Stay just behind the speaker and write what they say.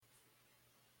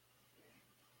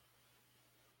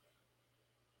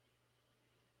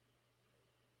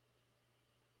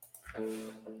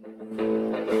Welcome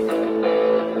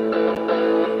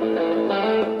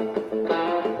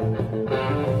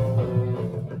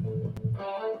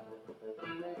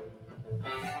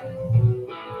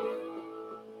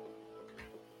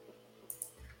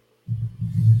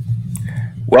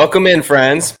in,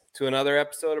 friends, to another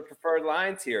episode of Preferred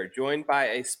Lines here, joined by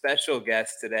a special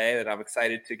guest today that I'm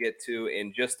excited to get to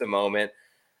in just a moment.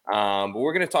 But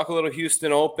we're going to talk a little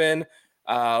Houston Open.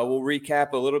 We'll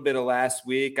recap a little bit of last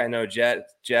week. I know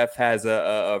Jeff has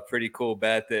a pretty cool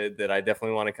bet that I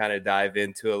definitely want to kind of dive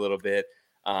into a little bit.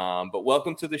 But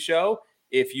welcome to the show.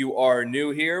 If you are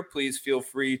new here, please feel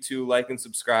free to like and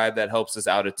subscribe. That helps us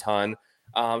out a ton.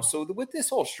 So with this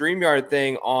whole StreamYard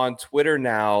thing on Twitter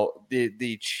now,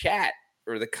 the chat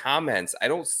or the comments, I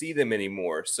don't see them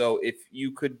anymore. So if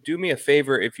you could do me a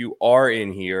favor, if you are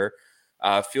in here,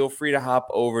 feel free to hop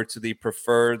over to the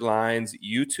Preferred Lines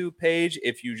YouTube page.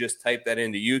 If you just type that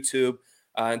into YouTube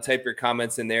and type your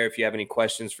comments in there, if you have any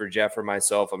questions for Jeff or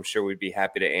myself, I'm sure we'd be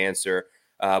happy to answer.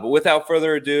 But without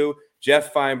further ado,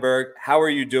 Jeff Feinberg, how are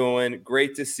you doing?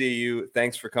 Great to see you.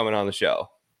 Thanks for coming on the show.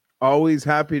 Always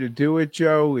happy to do it,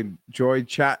 Joe. Enjoy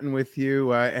chatting with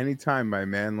you anytime, my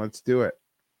man. Let's do it.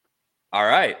 All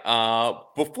right.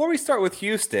 Before we start with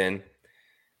Houston,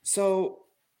 so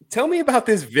tell me about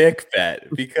this Vic bet,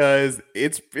 because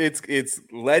it's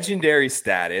legendary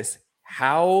status.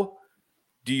 How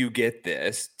do you get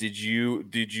this? Did you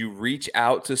reach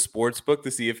out to Sportsbook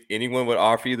to see if anyone would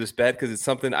offer you this bet? Because it's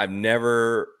something I've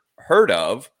never heard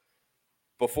of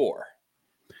before.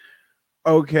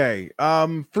 Okay.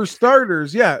 For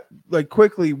starters, yeah, like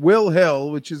quickly, Will Hill,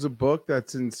 which is a book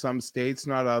that's in some states,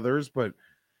 not others, but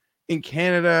in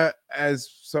Canada, as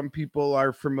some people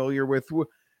are familiar with,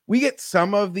 we get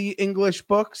some of the English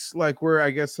books, like where I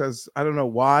guess I don't know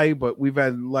why, but we've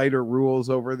had lighter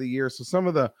rules over the years. So some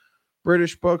of the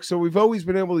British books. So we've always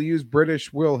been able to use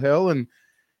British Will Hill. And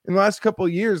in the last couple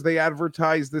of years, they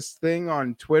advertised this thing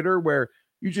on Twitter where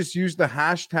you just use the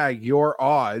hashtag your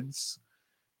odds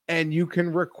and you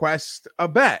can request a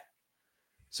bet.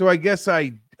 So I guess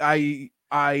I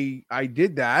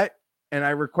did that and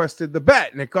I requested the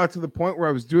bet, and it got to the point where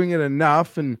I was doing it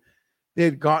enough and they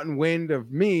had gotten wind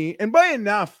of me. And by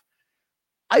enough,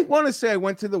 I want to say I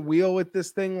went to the wheel with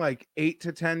this thing like 8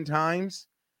 to 10 times.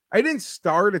 I didn't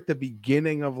start at the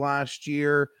beginning of last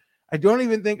year. I don't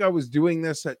even think I was doing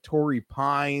this at Torrey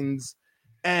Pines,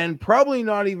 and probably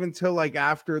not even till like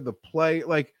after the play.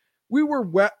 Like we were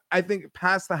I think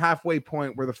past the halfway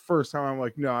point where the first time I'm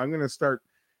like, no, I'm going to start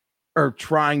or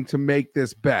trying to make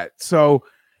this bet. So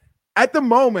at the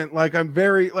moment, like I'm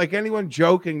very, like anyone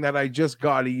joking that I just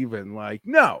got even, like,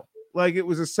 no, like it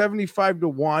was a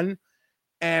 75-1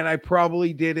 and I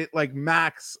probably did it like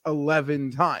max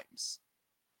 11 times,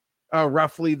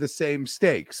 roughly the same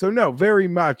stake. So no, very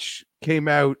much came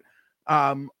out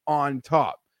on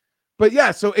top. But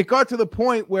yeah, so it got to the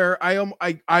point where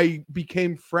I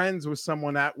became friends with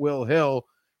someone at Will Hill,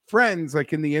 friends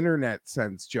like in the internet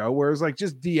sense, Joe, where it was like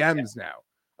just DMs now.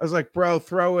 I was like, bro,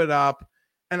 throw it up.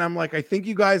 And I'm like, I think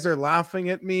you guys are laughing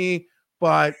at me,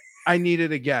 but I need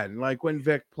it again. Like when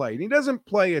Vic played, he doesn't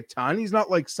play a ton. He's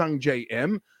not like Sung J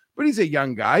M, but he's a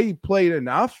young guy. He played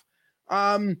enough.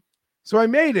 So I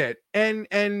made it,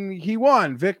 and he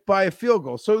won, Vic, by a field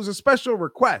goal. So it was a special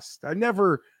request. I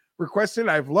never requested.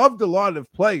 I've loved a lot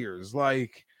of players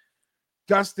like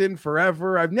Dustin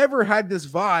forever. I've never had this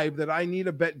vibe that I need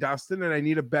to bet Dustin and I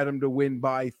need to bet him to win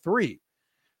by 3.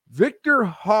 Victor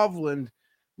Hovland,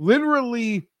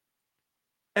 literally,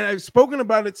 and I've spoken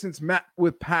about it since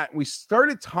with Pat. We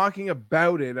started talking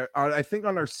about it, I think,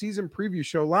 on our season preview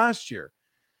show last year,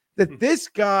 that this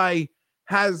guy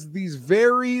has these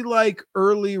very like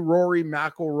early Rory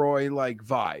McIlroy like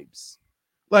vibes.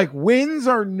 Like wins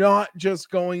are not just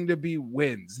going to be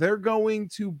wins. They're going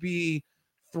to be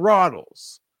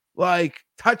throttles, like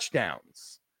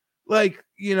touchdowns. Like,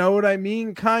 you know what I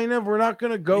mean? Kind of, we're not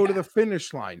going to go to the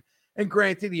finish line. And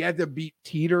granted, he had to beat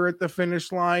Teeter at the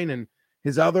finish line and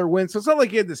his other wins. So it's not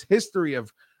like he had this history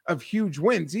of huge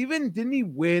wins. Even didn't he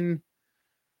win?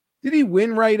 Did he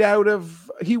win right out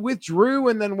of, he withdrew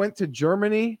and then went to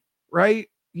Germany, right?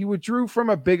 He withdrew from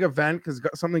a big event because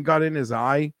something got in his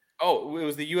eye. Oh, it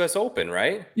was the U.S. Open,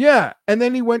 right? Yeah. And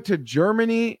then he went to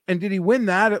Germany. And did he win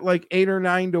that at like 8 or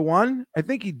 9-1? I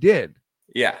think he did.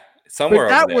 Yeah. Somewhere but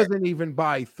that over there. Wasn't even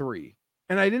by 3.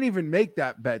 And I didn't even make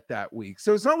that bet that week.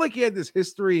 So it's not like he had this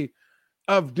history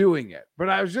of doing it. But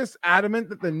I was just adamant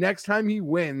that the next time he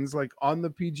wins, like on the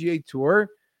PGA Tour,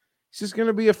 he's just going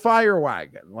to be a fire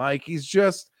wagon. Like he's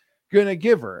just going to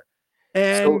give her.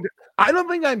 And I don't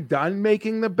think I'm done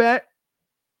making the bet.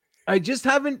 I just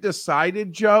haven't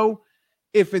decided, Joe,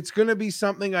 if it's going to be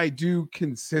something I do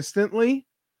consistently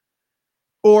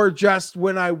or just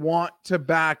when I want to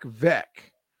back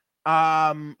Vic.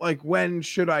 Like when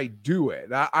should I do it?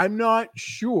 I'm not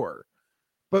sure,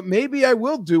 but maybe I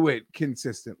will do it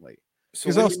consistently.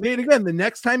 Because I'll say it again, the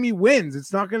next time he wins,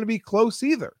 it's not going to be close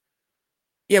either.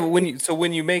 Yeah, but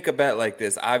when you make a bet like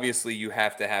this, obviously you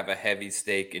have to have a heavy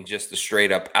stake in just the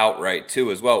straight up outright too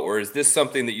as well. Or is this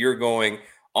something that you're going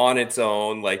on its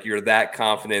own, like you're that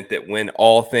confident that when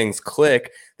all things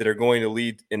click that are going to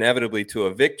lead inevitably to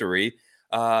a victory,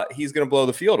 he's going to blow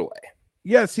the field away?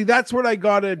 Yeah, see, that's what I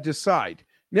got to decide.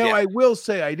 Now, I will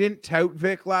say I didn't tout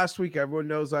Vic last week. Everyone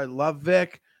knows I love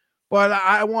Vic, but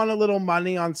I want a little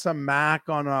money on some Mac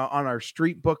on our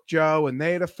Street Book Joe, and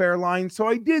they had a fair line. So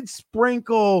I did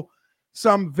sprinkle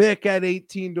some Vic at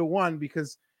 18-1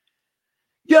 because,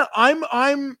 yeah, I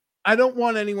don't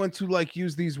want anyone to like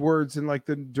use these words in like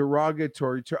the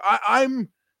derogatory term. I'm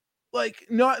like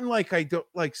not in like I don't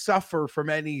like suffer from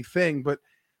anything, but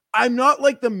I'm not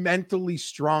like the mentally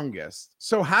strongest.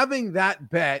 So having that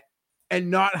bet and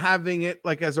not having it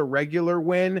like as a regular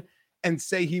win and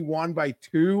say he won by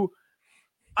 2,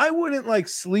 I wouldn't like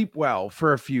sleep well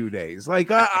for a few days.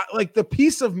 Like I like the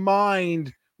peace of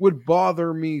mind would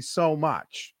bother me so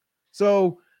much.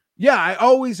 So yeah,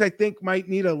 I think might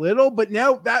need a little, but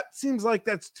now that seems like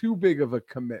that's too big of a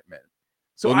commitment.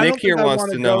 So well, I Nick don't here think wants I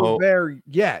want to to know go there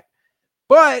yet.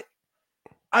 But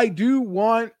I do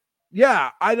want,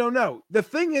 yeah, I don't know. The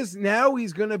thing is now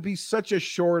he's going to be such a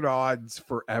short odds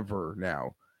forever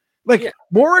now. Like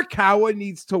Morikawa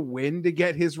needs to win to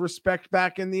get his respect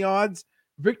back in the odds.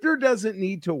 Victor doesn't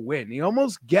need to win. He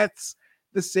almost gets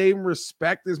the same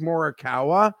respect as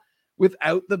Morikawa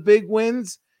without the big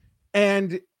wins.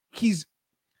 And he's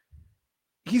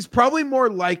probably more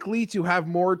likely to have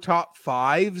more top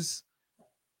 5s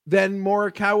than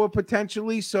Morikawa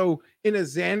potentially. So in a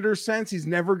Xander sense, he's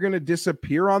never going to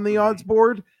disappear on the odds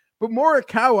board. But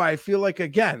Morikawa, I feel like,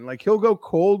 again, like he'll go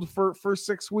cold for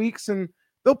 6 weeks and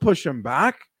they'll push him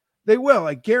back. They will.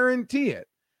 I guarantee it.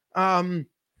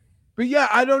 But yeah,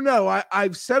 I don't know.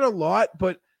 I've said a lot,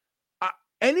 but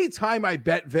anytime I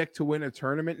bet Vic to win a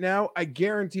tournament now, I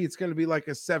guarantee it's going to be like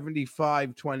a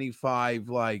 75-25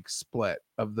 like split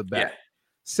of the bet.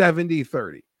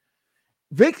 70-30.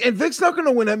 Vic's not going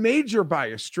to win a major by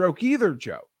a stroke either,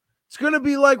 Joe. It's going to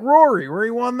be like Rory, where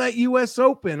he won that US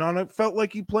Open on it, felt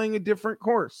like he playing a different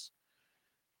course.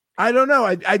 I don't know.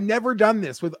 I've never done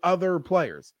this with other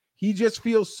players. He just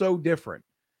feels so different.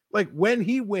 Like when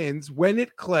he wins, when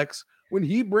it clicks, when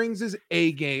he brings his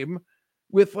A game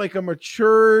with like a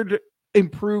matured,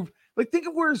 improved, like think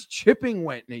of where his chipping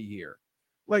went in a year.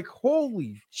 Like,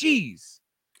 holy jeez.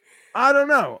 I don't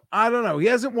know. He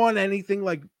hasn't won anything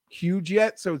like huge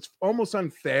yet, so it's almost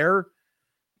unfair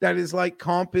that his like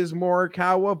comp is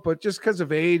Morikawa, but just because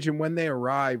of age and when they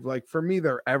arrive, like for me,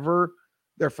 they're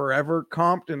forever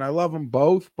comped, and I love them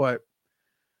both, but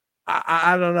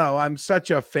I don't know. I'm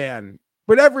such a fan,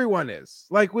 but everyone is.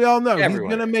 Like we all know, he's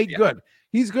gonna make good.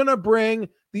 He's gonna bring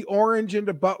the orange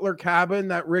into Butler Cabin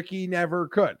that Ricky never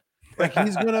could. Like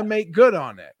he's gonna make good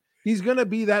on it. He's gonna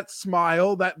be that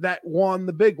smile that won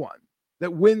the big one,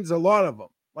 that wins a lot of them.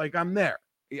 Like I'm there.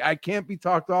 I can't be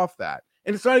talked off that.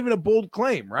 And it's not even a bold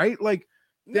claim, right? Like,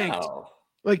 thanks. No.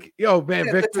 Like, yo, man,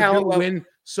 yeah, Victor's gonna win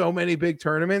so many big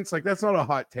tournaments. Like, that's not a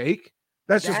hot take.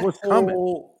 That's just what's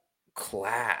coming.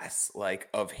 Class like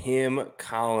of him,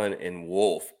 Colin, and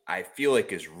Wolf, I feel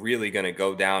like is really going to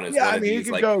go down as one of these.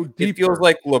 Like, it feels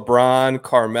like LeBron,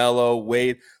 Carmelo,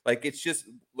 Wade. Like it's just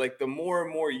like the more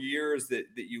and more years that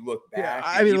you look back. Yeah,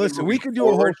 I mean, listen, we could do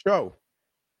a whole show.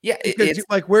 Yeah, it's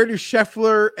like where do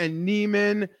Scheffler and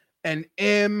Neiman and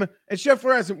M and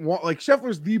Scheffler hasn't won. Like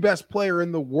Scheffler's the best player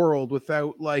in the world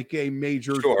without like a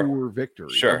major tour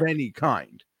victory of any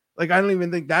kind. Like I don't even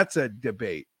think that's a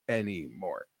debate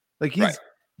anymore. Like he's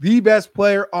the best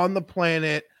player on the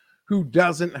planet who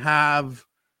doesn't have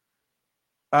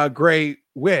a great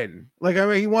win. Like, I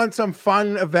mean, he won some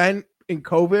fun event in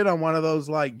COVID on one of those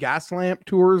like gas lamp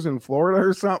tours in Florida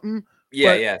or something.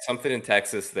 Yeah, something in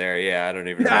Texas there. Yeah, I don't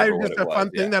even remember what it was. Just a fun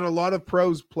thing that a lot of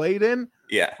pros played in.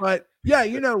 Yeah. But yeah,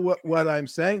 you know what I'm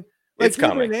saying? Like it's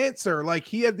coming. An answer. Like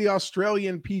he had the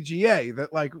Australian PGA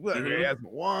that like he hasn't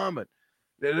won, but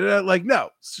like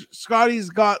no, Scotty's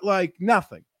got like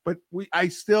nothing. But I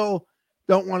still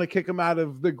don't want to kick him out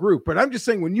of the group. But I'm just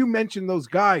saying, when you mention those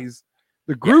guys,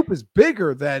 the group is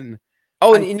bigger than.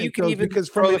 Oh, and you can even because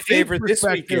throw the favorite this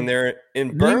week in there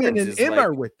in Burns and Im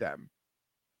are with them.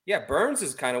 Yeah, Burns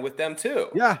is kind of with them too.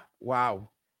 Yeah, wow,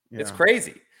 it's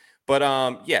crazy.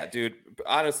 But yeah, dude,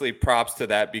 honestly, props to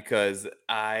that because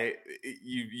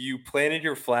you planted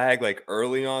your flag like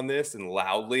early on this and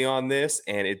loudly on this,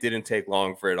 and it didn't take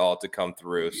long for it all to come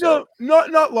through. So No,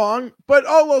 not long, but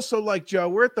I'll also like Joe.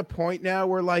 We're at the point now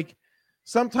where like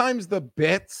sometimes the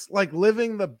bits, like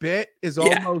living the bit, is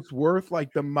yeah. almost worth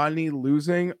like the money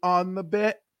losing on the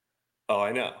bit. Oh,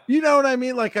 I know. You know what I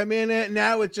mean? Like I'm in it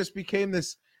now. It just became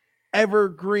this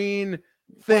evergreen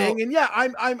thing, Well, and yeah,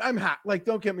 I'm happy. Like,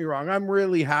 don't get me wrong, I'm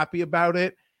really happy about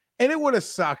it. And it would have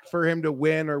sucked for him to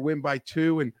win or win by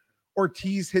 2, and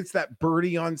Ortiz hits that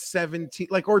birdie on 17.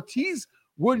 Like Ortiz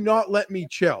would not let me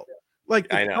chill. Like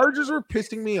the I know. Chargers were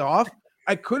pissing me off.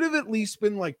 I could have at least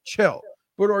been like chill,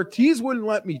 but Ortiz wouldn't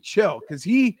let me chill because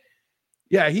he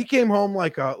came home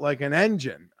like an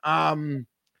engine.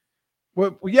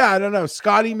 Well, yeah, I don't know.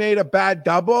 Scotty made a bad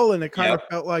double, and it kind of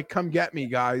felt like, "Come get me,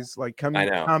 guys!" Like, I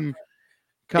know. come.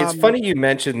 It's funny you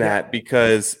mentioned Yeah. that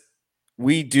because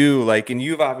we do like, and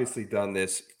you've obviously done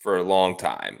this for a long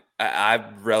time.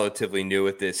 I'm relatively new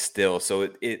at this still, so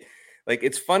it like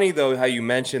it's funny though how you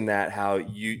mentioned that how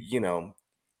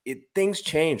things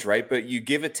change, right? But you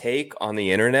give a take on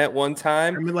the internet one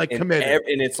time, I mean, like, and committed.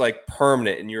 and it's like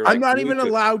permanent, and you're I'm like not glued even to it.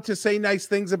 allowed to say nice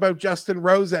things about Justin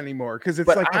Rose anymore because it's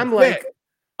But like a I'm bit. like,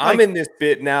 I'm Like- in this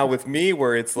bit now with me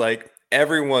where it's like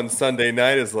everyone Sunday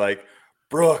night is like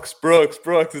Brooks.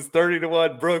 It's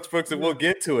 30-1, Brooks, and we'll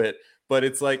get to it. But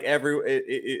it's like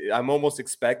I'm almost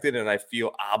expected, and I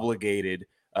feel obligated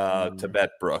to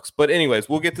bet Brooks. But anyways,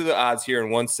 we'll get to the odds here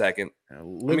in 1 second.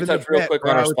 Let me touch real quick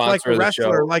on our sponsor it's like a of the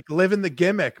wrestler, show. like living the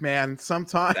gimmick, man.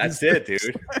 Sometimes That's it,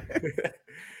 dude.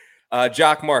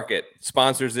 Jock Market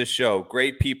sponsors this show.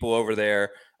 Great people over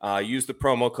there. Use the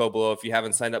promo code below if you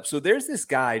haven't signed up. So there's this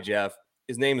guy, Jeff.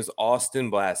 His name is Austin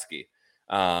Blasky.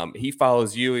 He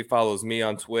follows you. He follows me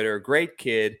on Twitter. Great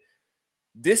kid.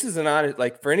 This is an honest,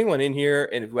 like for anyone in here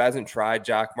and who hasn't tried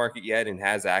Jock Market yet and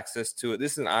has access to it,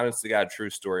 this is an honest to God true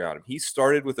story on him. He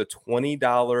started with a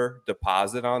 $20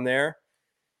 deposit on there.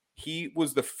 He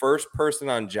was the first person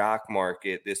on Jock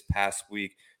Market this past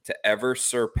week to ever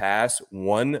surpass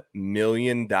 $1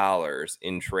 million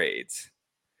in trades,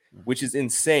 which is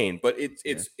insane. But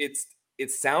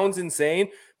it sounds insane,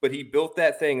 but he built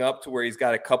that thing up to where he's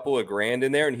got a couple of grand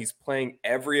in there, and he's playing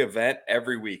every event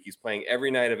every week. He's playing every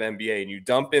night of NBA, and you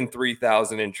dump in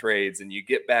 3,000 in trades, and you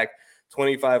get back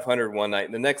 2,500 one night,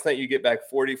 and the next night you get back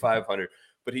 4,500.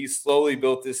 But he's slowly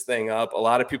built this thing up. A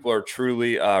lot of people are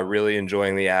truly really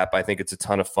enjoying the app. I think it's a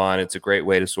ton of fun. It's a great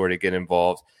way to sort of get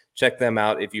involved. Check them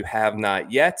out if you have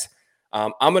not yet.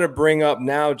 I'm going to bring up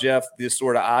now, Jeff, this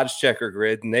sort of odds checker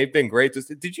grid, and they've been great.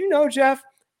 Did you know, Jeff,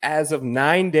 as of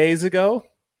 9 days ago,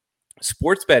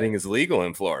 sports betting is legal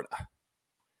in Florida?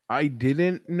 I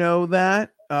didn't know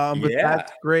that, but Yeah.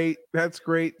 that's great. That's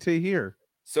great to hear.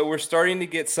 So we're starting to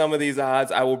get some of these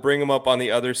odds. I will bring them up on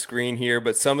the other screen here,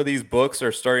 but some of these books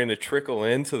are starting to trickle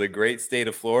into the great state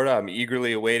of Florida. I'm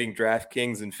eagerly awaiting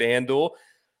DraftKings and FanDuel.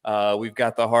 We've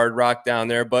got the Hard Rock down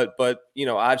there, but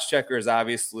Odds Checker has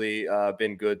obviously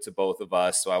been good to both of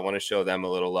us, so I want to show them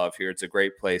a little love here. It's a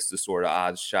great place to sort of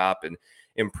odds shop and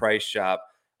price shop.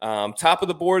 Top of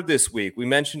the board this week, we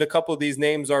mentioned a couple of these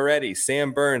names already: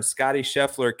 Sam Burns, Scotty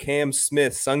Scheffler, Cam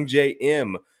Smith, Sungjae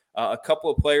Im. A couple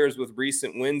of players with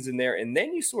recent wins in there. And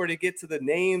then you sort of get to the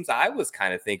names I was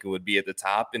kind of thinking would be at the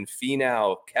top, and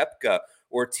Finau, Koepka.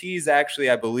 Ortiz actually,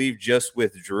 I believe, just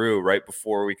withdrew right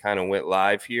before we kind of went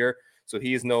live here. So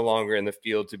he is no longer in the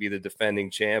field to be the defending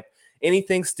champ.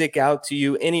 Anything stick out to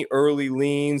you? Any early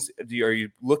leans? Are you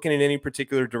looking in any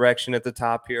particular direction at the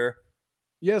top here?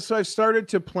 Yeah, so I've started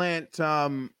to plant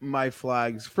my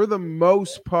flags. For the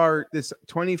most part, this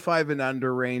 25 and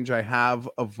under range I have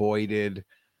avoided.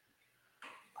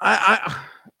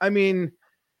 I mean,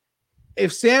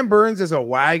 if Sam Burns is a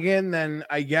wagon, then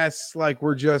I guess like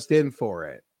we're just in for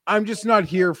it. I'm just not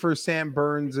here for Sam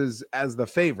Burns as the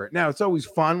favorite. Now it's always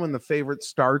fun when the favorite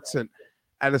starts at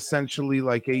essentially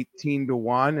like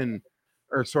 18-1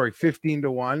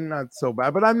 15-1. Not so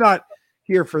bad, but I'm not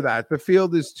here for that. The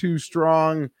field is too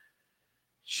strong.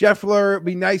 Scheffler, it'd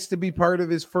be nice to be part of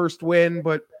his first win,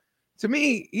 but to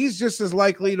me, he's just as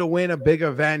likely to win a big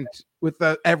event with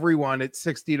everyone at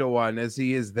 60-1 as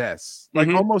he is this. Like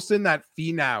almost in that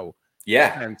Finau.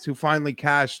 Yeah. Who finally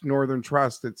cashed Northern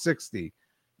Trust at 60.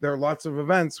 There are lots of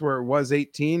events where it was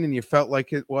 18 and you felt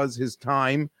like it was his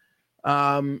time.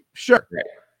 Sure. Right.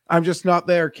 I'm just not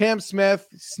there. Cam Smith,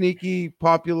 sneaky,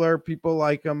 popular. People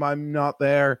like him. I'm not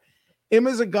there. Him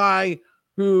is a guy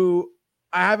who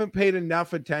I haven't paid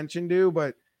enough attention to,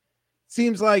 but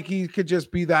seems like he could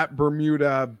just be that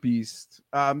Bermuda beast.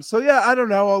 So yeah, I don't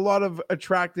know. A lot of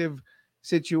attractive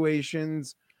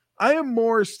situations. I am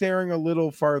more staring a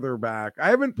little farther back. I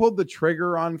haven't pulled the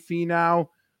trigger on Finau,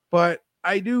 but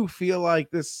I do feel like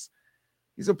he's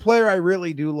a player I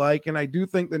really do like, and I do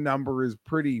think the number is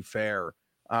pretty fair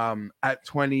at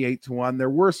 28-1. There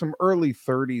were some early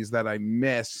 30s that I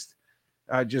missed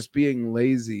just being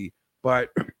lazy, but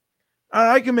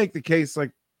I can make the case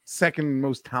like second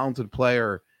most talented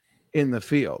player in the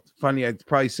field. Funny, I'd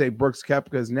probably say Brooks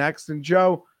Koepka is next. And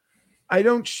Joe, I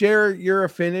don't share your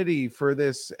affinity for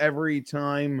this every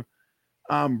time.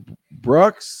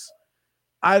 Brooks,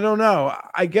 I don't know.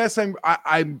 I guess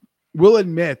I will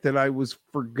admit that I was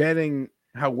forgetting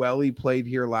how well he played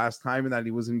here last time and that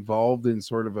he was involved in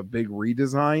sort of a big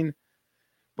redesign.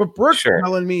 But Brooks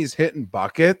telling me he's hitting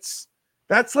buckets,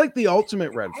 that's like the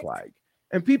ultimate red flag.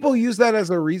 And people use that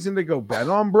as a reason to go bet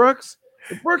on Brooks.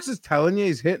 If Brooks is telling you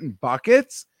he's hitting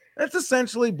buckets, that's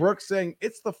essentially Brooks saying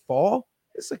it's the fall.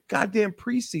 It's a goddamn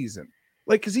preseason.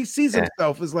 Like, because he sees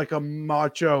himself as like a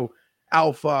macho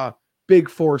alpha big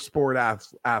four sport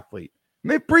athlete.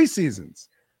 And they have preseasons.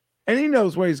 And he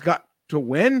knows what he's got to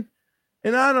win.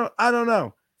 And I don't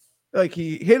know. Like,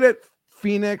 he hit at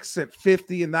Phoenix at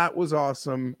 50, and that was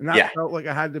awesome. And that felt like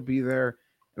I had to be there.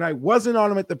 And I wasn't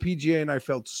on him at the PGA, and I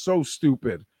felt so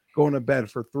stupid going to bed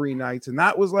for 3 nights. And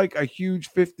that was like a huge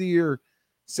 50 or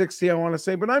 60, I want to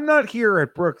say. But I'm not here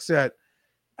at Brooks at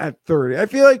 30. I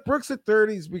feel like Brooks at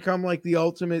 30 has become like the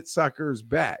ultimate sucker's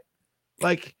bet.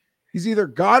 Like, he's either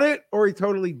got it or he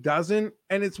totally doesn't,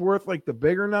 and it's worth like the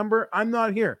bigger number. I'm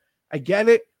not here. I get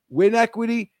it. Win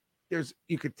equity.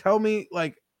 You could tell me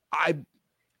like I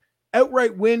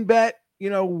outright win bet,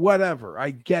 whatever.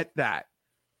 I get that.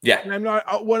 Yeah. And I'm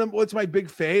not, what's my big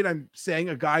fade? I'm saying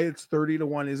a guy that's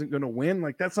 30-1 isn't going to win.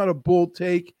 Like, that's not a bold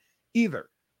take either.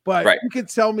 But you could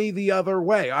tell me the other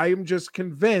way. I am just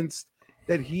convinced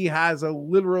that he has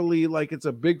literally like it's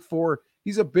a big four.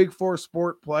 He's a big four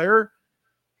sport player.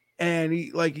 And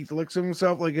he looks at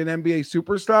himself like an NBA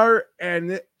superstar,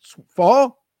 and it's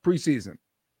fall preseason.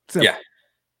 Simple. Yeah.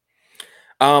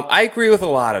 I agree with a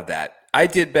lot of that. I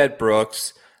did bet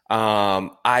Brooks. The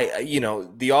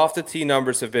off the tee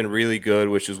numbers have been really good,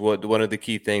 which is one of the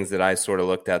key things that I sort of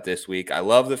looked at this week. I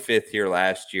love the fifth here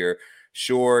last year.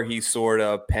 Sure, he sort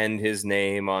of penned his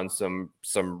name on some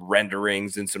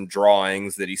renderings and some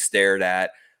drawings that he stared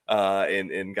at.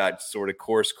 And got sort of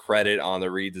course credit on the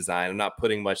redesign. I'm not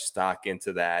putting much stock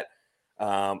into that.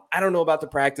 I don't know about the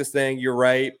practice thing. You're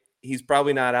right. He's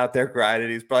probably not out there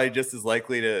grinding. He's probably just as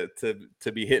likely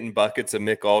to be hitting buckets of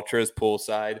Mick Ultras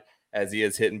poolside as he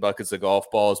is hitting buckets of golf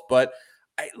balls. But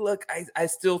I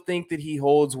still think that he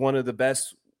holds one of the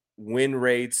best win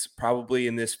rates probably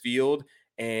in this field.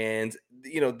 And,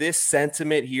 this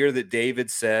sentiment here that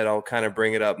David said, I'll kind of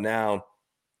bring it up now,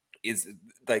 is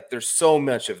like there's so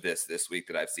much of this week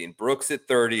that I've seen. Brooks at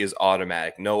 30 is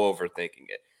automatic, no overthinking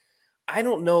it. I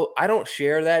don't know. I don't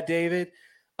share that, David.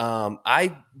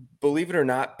 I, believe it or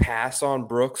not, pass on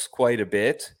Brooks quite a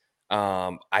bit.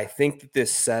 I think that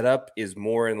this setup is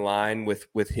more in line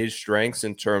with his strengths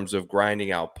in terms of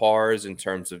grinding out pars, in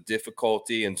terms of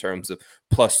difficulty, in terms of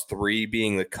 +3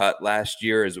 being the cut last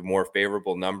year is a more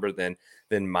favorable number than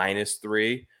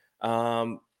 -3.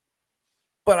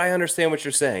 But I understand what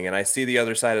you're saying, and I see the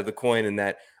other side of the coin in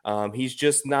that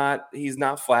he's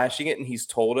not flashing it, and he's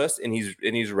told us, and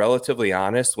he's relatively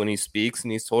honest when he speaks,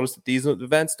 and he's told us that these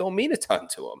events don't mean a ton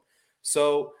to him.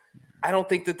 So I don't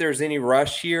think that there's any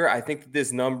rush here. I think that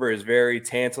this number is very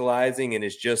tantalizing and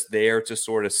is just there to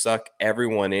sort of suck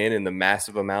everyone in the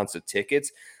massive amounts of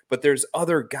tickets. But there's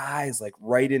other guys like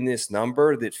right in this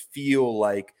number that feel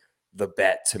like the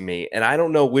bet to me. And I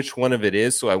don't know which one of it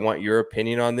is, so I want your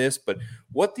opinion on this. But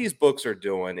what these books are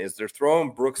doing is they're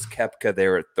throwing Brooks Koepka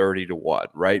there at 30-1,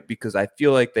 right? Because I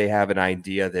feel like they have an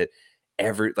idea that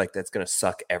that's going to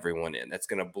suck everyone in. That's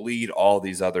going to bleed all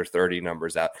these other 30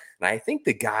 numbers out. And I think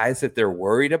the guys that they're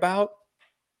worried about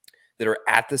that are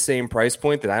at the same price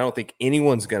point that I don't think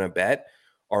anyone's going to bet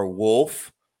are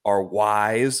Wolf, are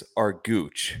Wise, are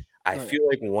Gooch. I feel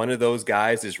like one of those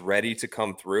guys is ready to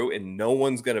come through, and no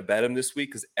one's going to bet him this week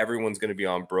because everyone's going to be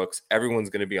on Brooks. Everyone's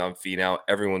going to be on Finau.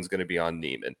 Everyone's going to be on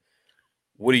Neiman.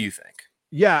 What do you think?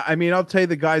 Yeah, I mean, I'll tell you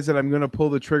the guys that I'm going to pull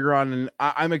the trigger on, and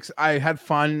I had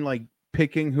fun like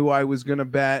picking who I was going to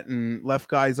bet and left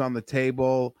guys on the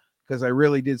table because I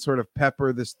really did sort of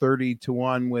pepper this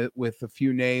 30-1 with a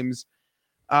few names.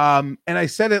 And I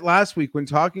said it last week when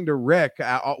talking to Rick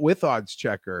with Odds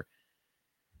Checker.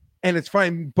 And it's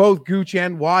fine. Both Gooch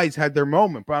and Wise had their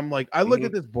moment, but I'm like, I look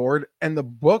at this board and the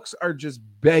books are just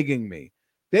begging me.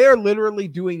 They are literally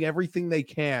doing everything they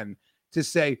can to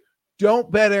say,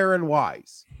 don't bet Aaron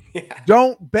Wise. Yeah.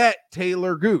 Don't bet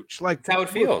Taylor Gooch. Like, that's how it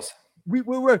feels.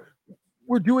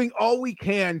 we're doing all we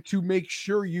can to make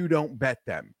sure you don't bet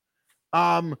them.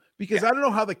 Because I don't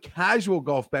know how the casual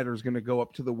golf bettor is going to go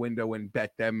up to the window and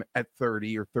bet them at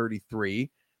 30 or 33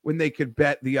 when they could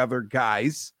bet the other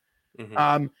guys.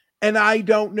 Mm-hmm. And I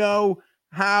don't know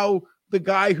how the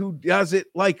guy who does it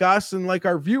like us and like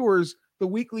our viewers, the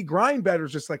weekly grind bettor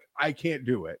is just like, I can't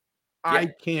do it. Yeah. I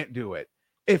can't do it.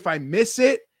 If I miss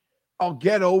it, I'll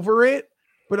get over it.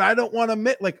 But I don't want to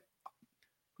admit, like,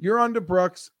 you're on to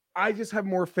Brooks. I just have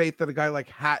more faith that a guy like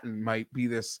Hatton might be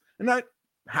this. And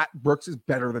Brooks is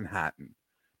better than Hatton.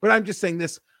 But I'm just saying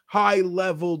this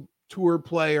high-level tour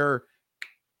player,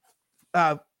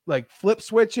 like flip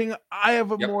switching, I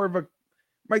have more of a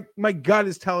my gut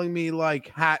is telling me like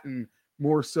Hatton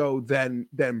more so than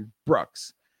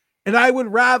Brooks. And I would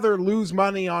rather lose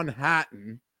money on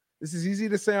Hatton. This is easy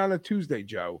to say on a Tuesday,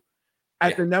 Joe,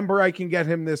 at the number I can get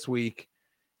him this week,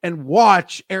 and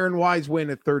watch Aaron Wise win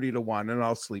at 30-1, and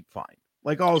I'll sleep fine.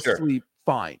 Like, I'll sleep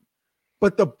fine.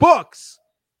 But the books,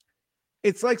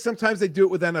 it's like sometimes they do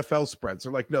it with NFL spreads.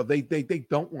 They're like, no, they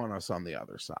don't want us on the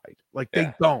other side. Like,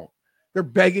 they don't. They're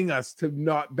begging us to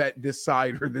not bet this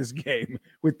side or this game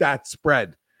with that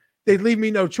spread. They leave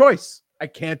me no choice. I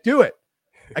can't do it.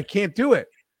 I can't do it.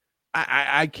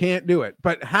 I can't do it.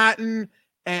 But Hatton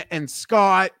and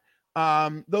Scott,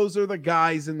 those are the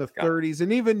guys in the 30s.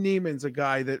 And even Neiman's a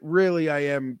guy that really I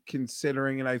am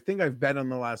considering. And I think I've bet on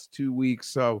the last 2 weeks.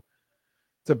 So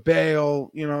to bail,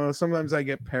 you know, sometimes I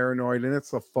get paranoid and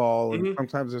it's the fall. And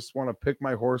sometimes I just want to pick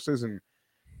my horses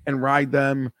and ride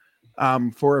them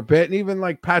for a bit. And even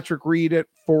like Patrick Reed at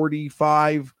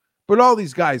 45. But all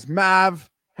these guys, Mav,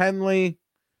 Henley,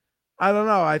 I don't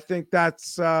know. I think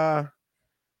that's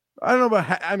I don't know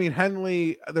about. I mean,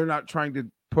 Henley, they're not trying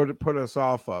to put us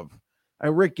off of.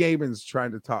 Rick Gabon's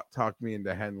trying to talk me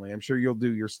into Henley. I'm sure you'll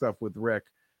do your stuff with Rick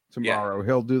tomorrow. Yeah.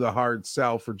 He'll do the hard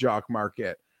sell for Jock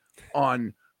Market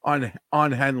on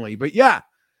Henley. But yeah,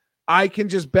 I can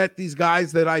just bet these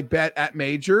guys that I bet at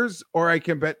majors, or I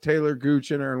can bet Taylor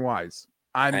Gooch and Aaron Wise.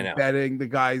 I'm betting the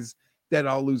guys that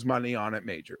I'll lose money on at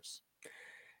majors.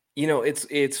 You know,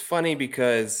 it's funny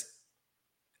because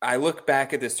I look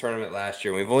back at this tournament last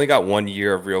year. We've only got 1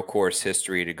 year of real course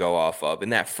history to go off of.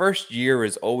 And that first year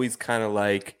is always kind of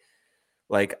like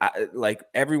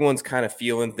everyone's kind of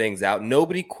feeling things out.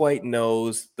 Nobody quite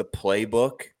knows the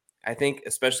playbook, I think,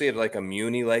 especially at like a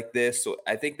Muni like this. So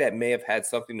I think that may have had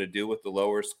something to do with the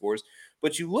lower scores.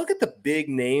 But you look at the big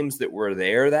names that were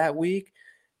there that week,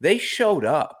 they showed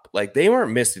up. Like, they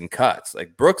weren't missing cuts.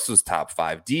 Like, Brooks was top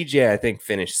 5. DJ, I think,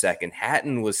 finished second.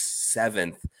 Hatton was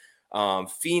 7th.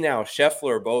 Finau,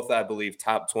 Scheffler, both, I believe,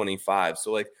 top 25.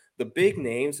 So, like, the big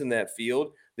names in that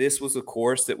field, this was a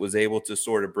course that was able to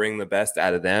sort of bring the best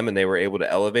out of them, and they were able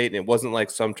to elevate. And it wasn't like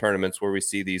some tournaments where we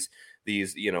see these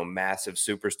you know, massive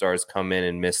superstars come in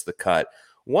and miss the cut.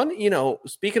 One, you know,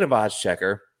 speaking of odds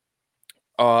checker,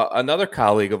 another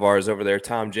colleague of ours over there,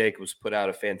 Tom Jacobs, put out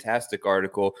a fantastic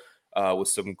article with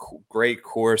some great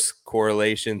course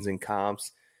correlations and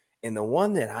comps. And the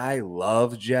one that I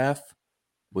love, Jeff,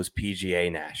 was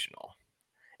PGA National.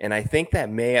 And I think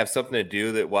that may have something to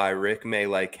do that why Rick may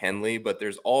like Henley, but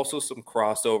there's also some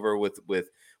crossover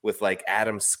with like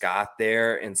Adam Scott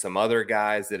there and some other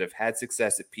guys that have had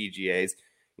success at PGAs.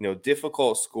 You know,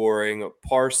 difficult scoring,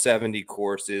 par 70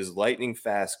 courses, lightning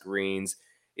fast greens.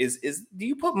 Do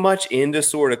you put much into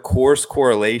sort of course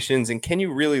correlations, and can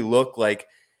you really look like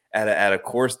at a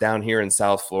course down here in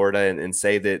South Florida and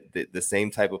say that the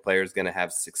same type of player is going to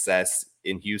have success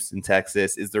in Houston,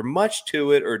 Texas? Is there much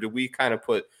to it, or do we kind of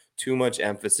put too much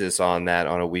emphasis on that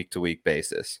on a week-to-week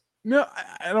basis? No,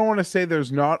 I don't want to say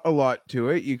there's not a lot to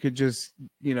it. You could just,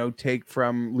 you know, take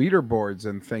from leaderboards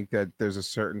and think that there's a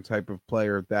certain type of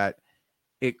player that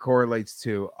it correlates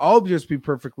to. I'll just be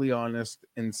perfectly honest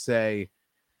and say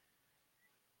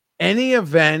any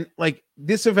event, like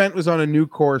this event was on a new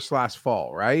course last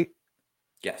fall, right?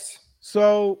 Yes.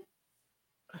 So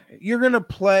you're going to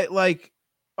play like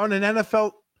on an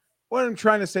NFL. What I'm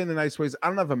trying to say in the nice ways, I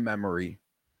don't have a memory.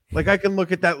 Like, I can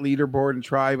look at that leaderboard and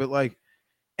try, but like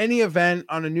any event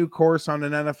on a new course on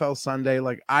an NFL Sunday,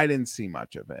 like I didn't see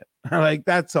much of it. Like,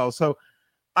 that's all. So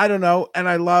I don't know. And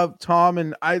I love Tom,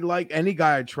 and I like any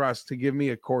guy I trust to give me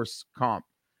a course comp.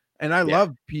 And I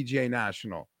love PGA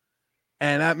National.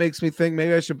 And that makes me think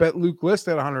maybe I should bet Luke List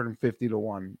at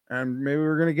 150-1. And maybe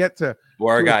we're going to get to.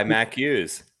 Or our guy, Mac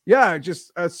Hughes. Yeah,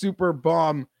 just a super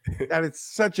bomb that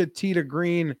it's such a tee to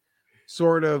green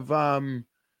sort of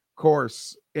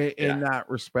course in that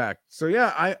respect. So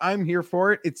yeah, I'm here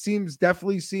for it. It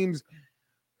definitely seems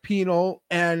penal,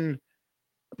 and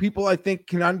people I think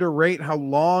can underrate how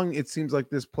long it seems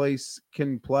like this place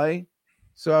can play.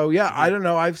 So yeah, I don't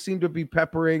know. I've seemed to be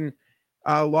peppering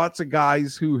lots of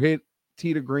guys who hit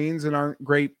tee to greens and aren't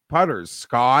great putters.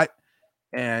 Scott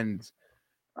and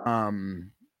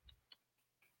um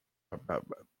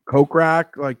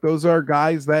Kokrak, like those are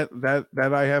guys that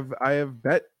I have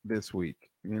bet this week,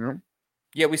 you know.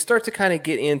 Yeah, we start to kind of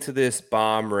get into this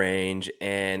bomb range,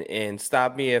 and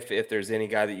stop me if there's any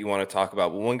guy that you want to talk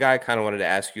about. But one guy I kind of wanted to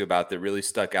ask you about that really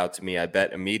stuck out to me. I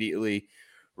bet immediately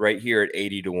right here at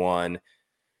 80-1,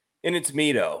 and it's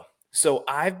Mito. So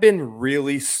I've been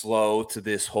really slow to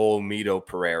this whole Mito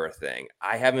Pereira thing.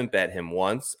 I haven't bet him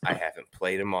once. I haven't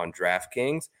played him on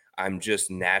DraftKings. I'm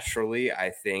just naturally,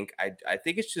 I think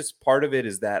it's just part of it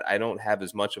is that I don't have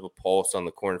as much of a pulse on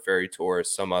the Corn Ferry Tour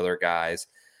as some other guys.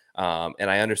 And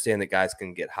I understand that guys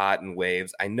can get hot in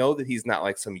waves. I know that he's not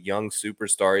like some young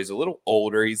superstar. He's a little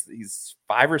older. He's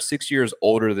 5 or 6 years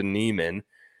older than Neiman.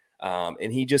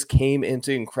 And he just came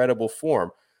into incredible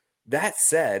form. That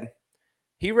said,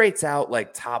 he rates out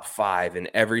like top 5 in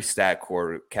every stat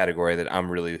category that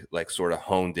I'm really like sort of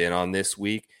honed in on this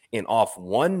week. And off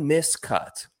one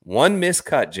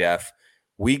miscut, Jeff,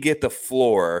 we get the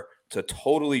floor to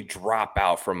totally drop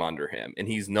out from under him. And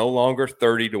he's no longer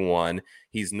 30-1.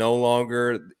 He's no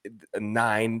longer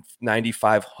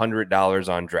 $9,500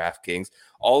 on DraftKings.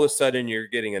 All of a sudden, you're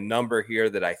getting a number here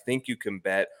that I think you can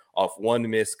bet off one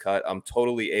miscut. I'm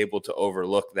totally able to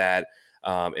overlook that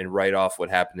and write off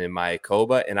what happened in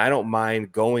Mayakoba. And I don't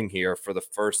mind going here for the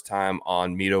first time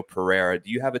on Mito Pereira. Do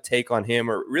you have a take on him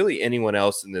or really anyone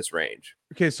else in this range?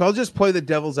 Okay, so I'll just play the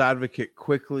devil's advocate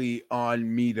quickly on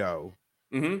Mito.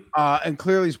 And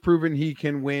clearly he's proven he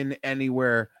can win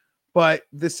anywhere. But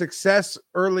the success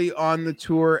early on the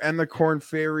tour and the Corn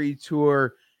Ferry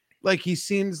Tour, like he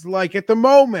seems like at the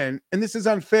moment, and this is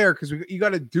unfair because you got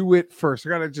to do it first. I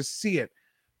got to just see it.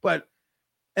 But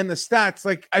and the stats,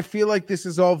 like I feel like this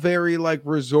is all very like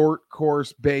resort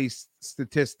course based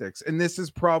statistics, and this is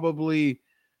probably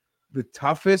the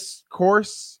toughest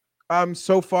course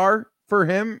so far for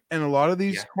him. And a lot of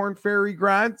these Corn Ferry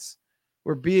grads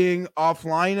were being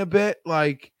offline a bit.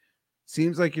 Like,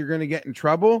 seems like you're going to get in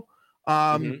trouble.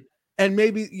 And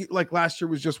maybe like last year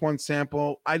was just one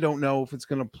sample. I don't know if it's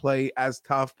going to play as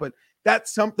tough, but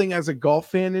that's something as a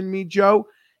golf fan in me, Joe,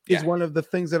 is one of the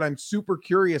things that I'm super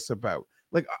curious about.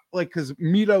 Like, because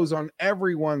Mito's on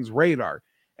everyone's radar,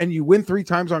 and you win 3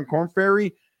 times on Corn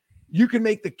Ferry, you can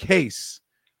make the case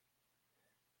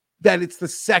that it's the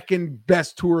second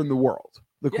best tour in the world,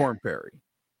 the Corn Ferry.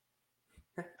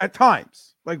 At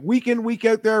times, like week in, week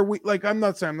out there, I'm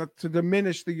not saying not to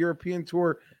diminish the European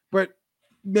tour, but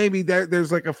maybe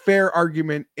there's like a fair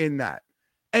argument in that.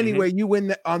 Anyway, you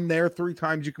win on there 3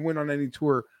 times, you can win on any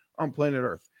tour on planet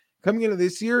Earth. Coming into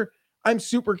this year, I'm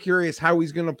super curious how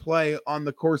he's going to play on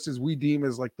the courses we deem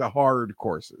as like the hard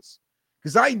courses,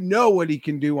 because I know what he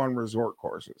can do on resort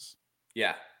courses.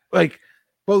 Yeah. Like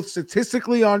both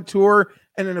statistically on tour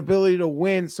and an ability to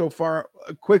win so far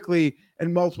quickly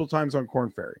and multiple times on Corn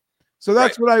Ferry. So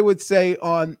that's what I would say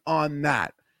on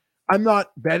that. I'm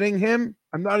not betting him.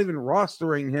 I'm not even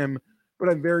rostering him, but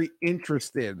I'm very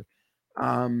interested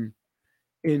in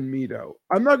Mito.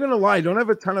 I'm not going to lie. I don't have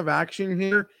a ton of action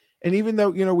here. And even though,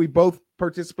 we both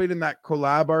participate in that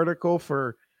collab article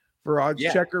for Odds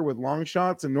Checker with long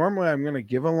shots, and normally I'm going to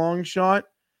give a long shot,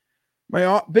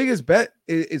 my biggest bet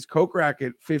is Kokrak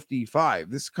at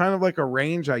 55. This is kind of like a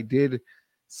range I did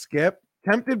skip.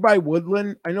 Tempted by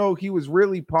Woodland. I know he was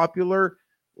really popular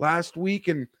last week,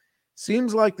 and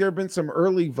seems like there have been some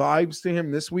early vibes to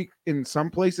him this week in some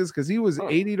places, because he was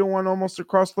 80-1 almost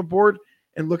across the board.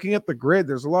 And looking at the grid,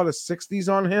 there's a lot of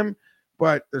 60s on him,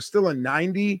 but there's still a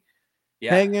 90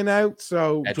 hanging out.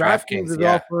 So DraftKings is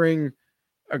offering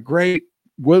a great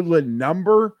Woodland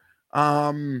number.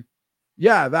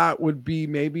 That would be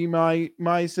maybe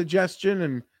my suggestion.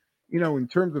 And in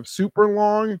terms of super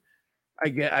long, I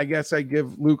guess I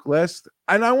give Luke List.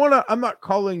 And I'm not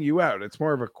calling you out. It's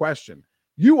more of a question.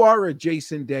 You are a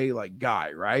Jason Day like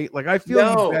guy, right? Like I feel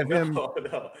you bet him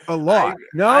a lot.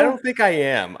 I don't think I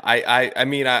am. I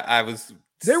mean, I was.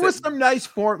 There was some nice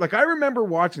form. Like I remember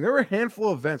watching. There were a handful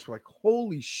of events where, like,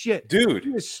 holy shit, dude, he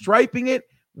was striping it.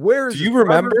 Where is? Do you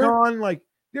remember? On? Like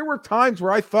there were times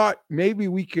where I thought maybe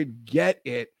we could get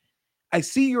it. I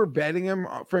see you're betting him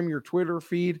from your Twitter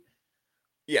feed.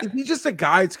 Yeah, is he just a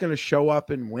guy that's going to show up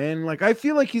and win? Like I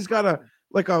feel like he's got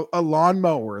a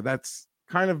lawnmower that's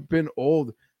kind of been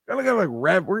old. Gotta like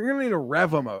rev. We're gonna need to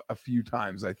rev him a few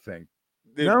times, I think.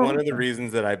 Dude, one of the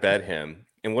reasons that I bet him,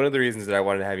 and one of the reasons that I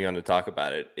wanted to have you on to talk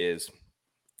about it, is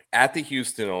at the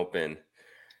Houston Open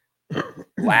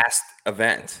last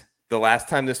event, the last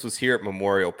time this was here at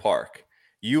Memorial Park,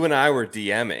 you and I were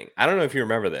DMing. I don't know if you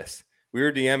remember this. We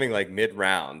were DMing like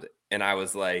mid-round, and I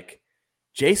was like,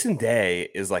 Jason Day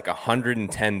is like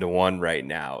 110-1 right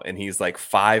now, and he's like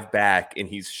 5 back, and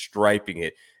he's striping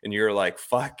it. And you're like,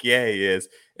 fuck yeah, he is.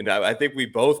 And I think we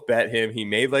both bet him. He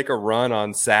made like a run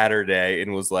on Saturday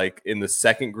and was like in the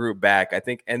second group back. I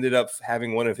think ended up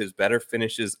having one of his better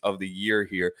finishes of the year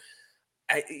here.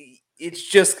 It's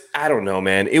just, I don't know,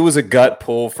 man. It was a gut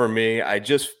pull for me. I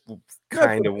just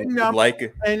kind of would like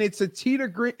it. And it's a tee to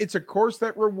green. It's a course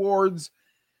that rewards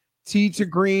tee to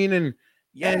green. And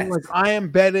like I am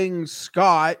betting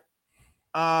Scott.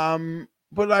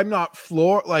 But I'm not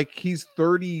floor, like he's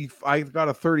 30. I've got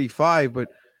a 35, but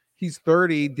he's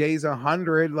 30 days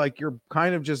 100. Like you're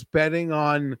kind of just betting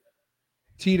on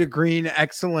tee to green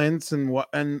excellence and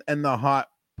the hot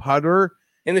putter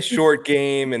in the short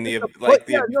game and there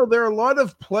are a lot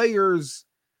of players.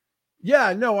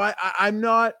 Yeah, no, I'm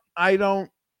not. I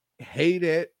don't hate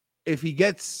it. If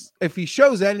he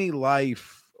shows any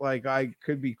life, like I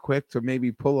could be quick to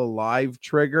maybe pull a live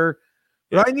trigger.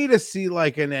 But I need to see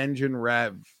like an engine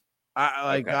rev.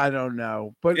 I don't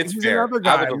know, but it's fair. Another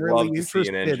guy I would really love to see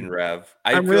an engine rev.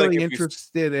 I'm really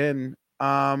interested in.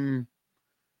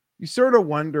 You sort of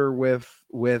wonder with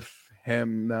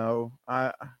him though.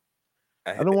 I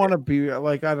don't want to be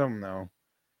like, I don't know.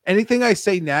 Anything I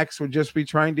say next would just be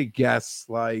trying to guess.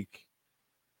 Like,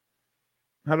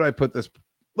 how do I put this?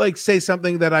 Like, say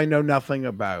something that I know nothing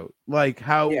about. Like,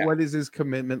 what is his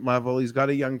commitment level? He's got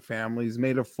a young family. He's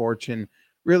made a fortune.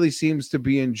 Really seems to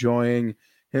be enjoying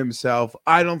himself.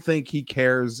 I don't think he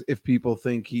cares if people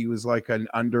think he was like an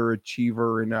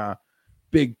underachiever in a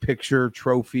big picture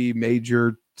trophy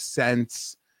major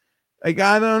sense. Like,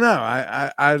 I don't know.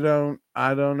 I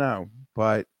don't know.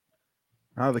 But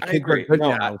the kids are good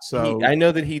now. So I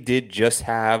know that he did just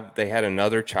they had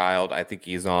another child. I think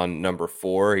he's on number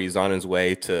 4. He's on his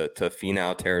way to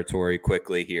Finau territory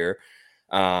quickly here.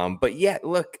 But yeah,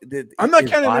 look, I'm not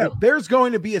kidding. There's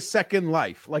going to be a second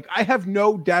life. Like I have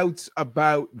no doubts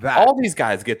about that. All these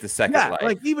guys get the second life.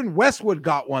 Like even Westwood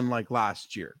got one like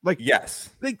last year. Like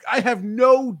yes, I have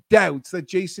no doubts that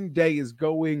Jason Day is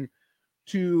going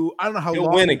to. I don't know how he'll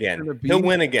long win again. He'll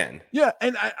win again. Yeah,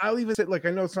 and I'll even say, like,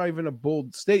 I know it's not even a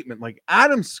bold statement. Like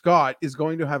Adam Scott is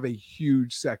going to have a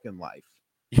huge second life.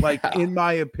 Like in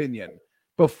my opinion,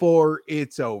 before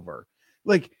it's over.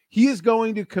 Like he is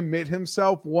going to commit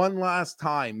himself one last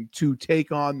time to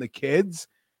take on the kids.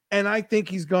 And I think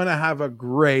he's going to have a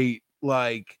great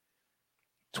like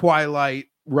twilight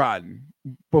run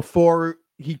before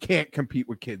he can't compete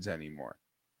with kids anymore.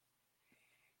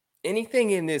 Anything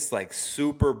in this like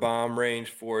super bomb range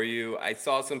for you? I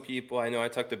saw some people, I know I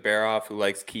talked to Baroff who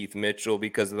likes Keith Mitchell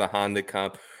because of the Honda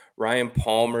Cup. Ryan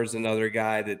Palmer's another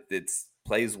guy that's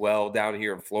plays well down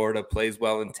here in Florida, plays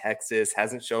well in Texas,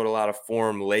 hasn't showed a lot of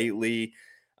form lately.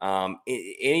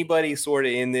 Anybody sort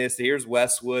of in this? Here's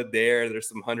Westwood there's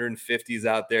some 150s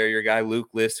out there. Your guy Luke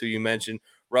List, who you mentioned,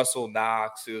 Russell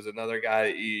Knox, who is another guy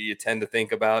that you tend to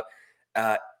think about.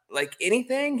 Like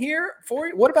anything here for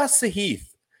you? What about Sahith?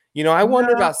 You know, I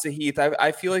wonder about Sahith.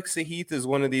 I feel like Sahith is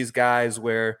one of these guys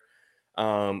where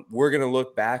we're going to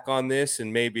look back on this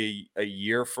and maybe a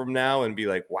year from now and be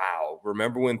like, wow,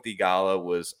 remember when Theegala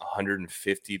was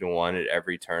 150-1 at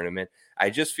every tournament? I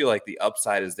just feel like the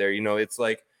upside is there. You know, it's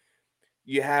like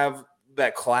you have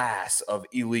that class of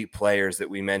elite players that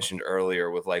we mentioned earlier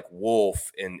with like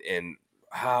Wolf and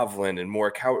Hovland and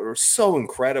Morikawa are so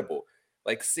incredible.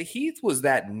 Like Sahith was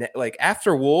like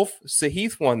after Wolf,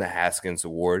 Sahith won the Haskins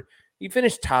Award. He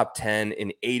finished top 10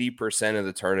 in 80% of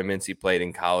the tournaments he played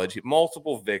in college.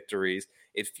 Multiple victories.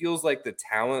 It feels like the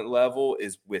talent level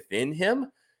is within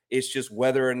him. It's just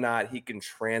whether or not he can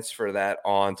transfer that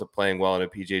on to playing well in a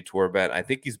PGA Tour event. I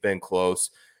think he's been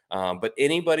close. But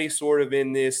anybody sort of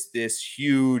in this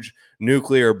huge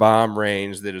nuclear bomb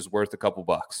range that is worth a couple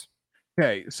bucks.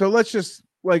 Okay, so let's just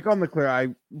like on the clear.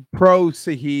 I pro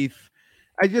Sahith.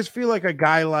 I just feel like a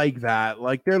guy like that,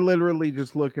 like they're literally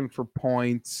just looking for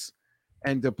points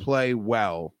and to play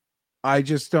well. I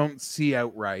just don't see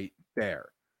outright there.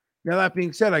 Now, that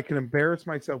being said, I can embarrass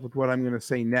myself with what I'm going to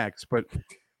say next, but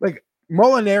like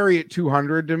Molinari at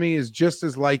 200 to me is just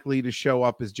as likely to show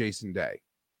up as Jason Day.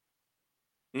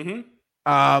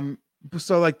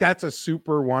 So like that's a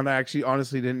super one. I actually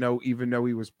honestly didn't even know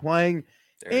he was playing.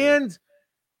 And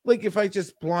like if I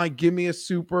just give me a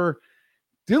super.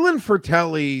 Dylan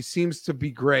Fratelli seems to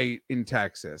be great in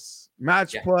Texas.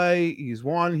 Match play, he's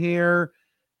won here.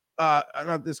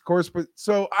 Not this course, but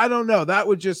so I don't know. That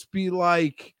would just be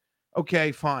like,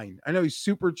 okay, fine. I know he's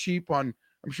super cheap on,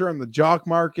 I'm sure on the jock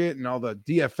market and all the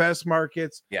DFS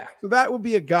markets. Yeah. So that would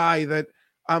be a guy that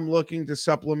I'm looking to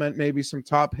supplement maybe some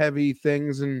top heavy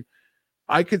things, and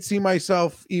I could see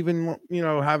myself even,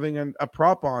 having a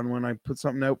prop on when I put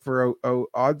something out for a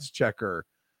odds checker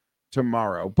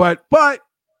tomorrow. But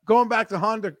going back to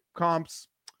Honda comps,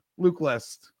 Luke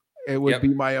List, it would be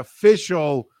my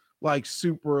official like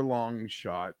super long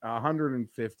shot.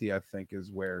 150, I think,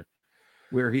 is where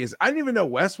he is. I didn't even know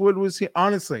Westwood was here.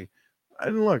 Honestly, I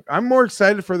didn't look. I'm more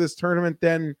excited for this tournament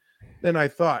than I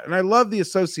thought. And I love the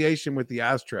association with the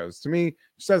Astros. To me,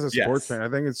 just as a sports fan, I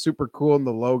think it's super cool in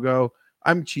the logo.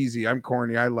 I'm cheesy. I'm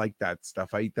corny. I like that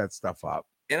stuff. I eat that stuff up.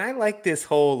 And I like this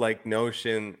whole like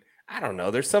notion. I don't know.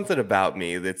 There's something about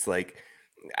me that's like,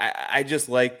 I just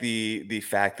like the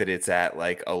fact that it's at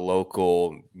like a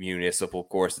local municipal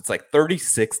course. It's like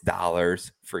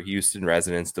 $36 for Houston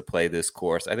residents to play this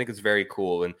course. I think it's very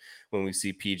cool. And when we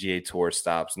see PGA Tour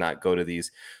stops not go to these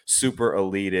super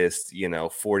elitist,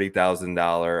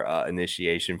 $40,000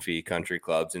 initiation fee country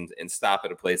clubs and stop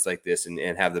at a place like this and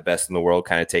have the best in the world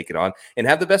kind of take it on and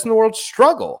have the best in the world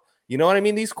struggle. You know what I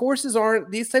mean? These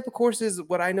type of courses.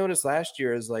 What I noticed last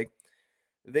year is like,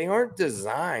 they aren't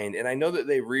designed, and I know that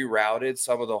they rerouted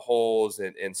some of the holes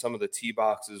and some of the tee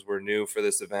boxes were new for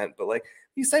this event, but like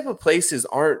these type of places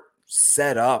aren't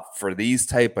set up for these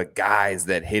type of guys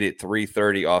that hit it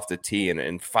 330 off the tee and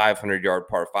 500-yard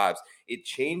par fives. It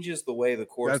changes the way the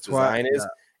course design is,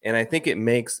 and I think it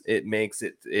makes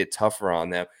it tougher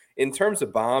on them. In terms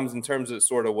of bombs, in terms of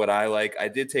sort of what I like, I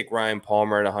did take Ryan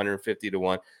Palmer at 150 to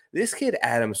 1. This kid,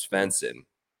 Adam Svensson,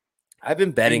 I've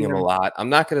been betting him a lot. I'm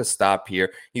not going to stop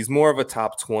here. He's more of a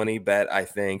top 20 bet, I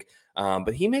think.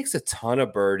 But he makes a ton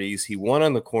of birdies. He won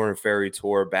on the Korn Ferry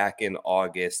Tour back in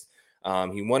August.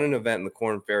 He won an event in the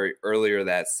Korn Ferry earlier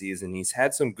that season. He's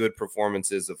had some good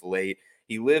performances of late.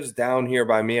 He lives down here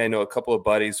by me. I know a couple of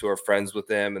buddies who are friends with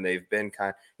him, and they've been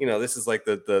this is like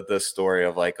the story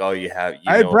of like, oh, I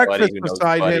had breakfast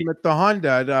beside him at the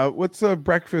Honda. What's the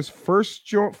breakfast first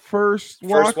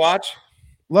watch?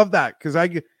 Love that because I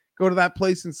go to that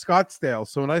place in Scottsdale.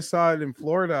 So when I saw it in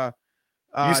Florida,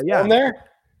 you saw him there?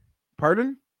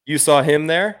 Pardon? You saw him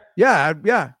there? Yeah.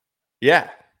 Dude,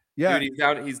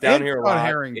 he's down here a lot.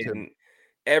 Harrington.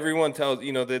 Everyone tells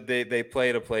that they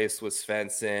play at a place with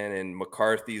Svensson and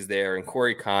McCarthy's there and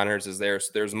Corey Connors is there.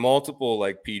 So there's multiple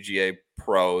like PGA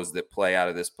pros that play out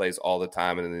of this place all the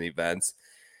time in the events,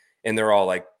 and they're all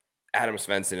like, Adam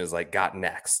Svensson is like got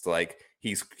next, like.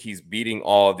 He's beating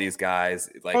all of these guys.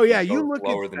 Like, you look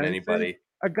lower than anybody.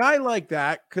 A guy like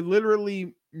that could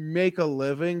literally make a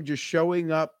living just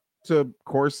showing up to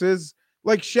courses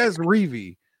like Chez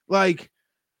Reavie, like,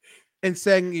 and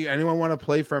saying, "Anyone want to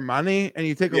play for money?" And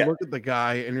you take a look at the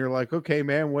guy, and you're like, "Okay,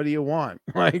 man, what do you want?"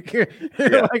 Like,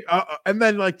 like, and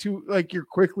then you're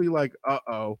quickly like,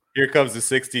 "Uh-oh, here comes the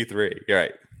 63." You're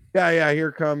right. Yeah,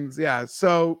 here comes. Yeah.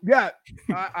 So, yeah.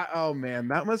 Oh, man,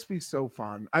 that must be so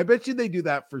fun. I bet you they do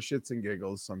that for shits and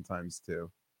giggles sometimes,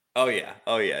 too. Oh,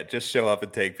 yeah. Just show up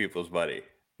and take people's money.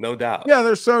 No doubt. Yeah,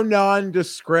 they're so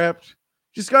nondescript.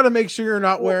 Just got to make sure you're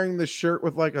not wearing the shirt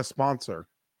with like a sponsor.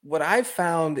 What I've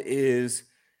found is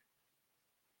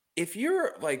if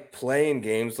you're like playing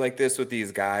games like this with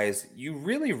these guys, you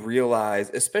really realize,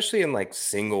 especially in like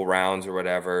single rounds or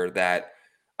whatever, that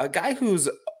a guy who's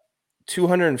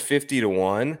 250 to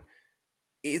 1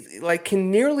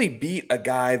 can nearly beat a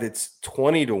guy that's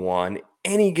 20 to 1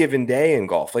 any given day in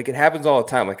golf. Like it happens all the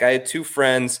time. Like I had two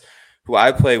friends who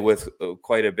I play with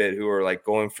quite a bit who are like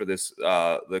going for this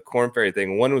the Korn Ferry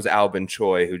thing. One was Albin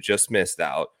Choi, who just missed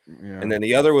out, and then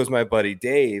the other was my buddy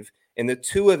Dave. And the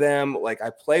two of them, like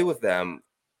I play with them.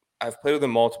 I've played with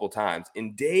them multiple times,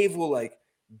 and Dave will like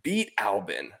beat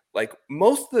Albin like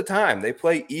most of the time. They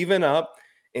play even up.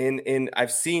 And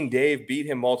I've seen Dave beat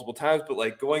him multiple times, but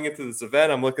like going into this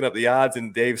event, I'm looking up the odds,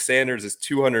 and Dave Sanders is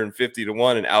 250 to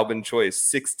 1, and Albin Choi is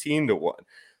 16 to 1.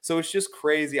 So it's just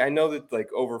crazy. I know that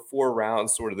like over 4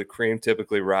 rounds, sort of the cream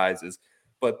typically rises,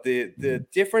 but the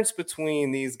difference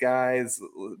between these guys,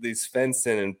 these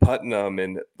Svensson and Putnam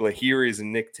and Lahiris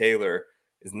and Nick Taylor,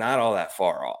 is not all that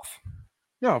far off.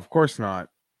 No, of course not.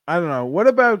 I don't know. What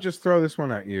about just throw this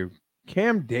one at you,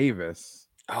 Cam Davis?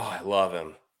 Oh, I love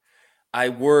him. I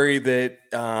worry that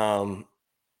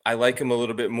I like him a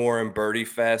little bit more in Birdie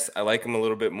Fest. I like him a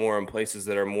little bit more in places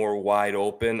that are more wide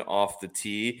open off the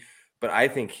tee. But I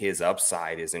think his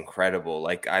upside is incredible.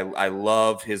 Like I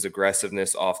love his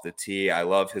aggressiveness off the tee. I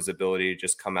love his ability to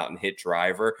just come out and hit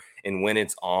driver. And when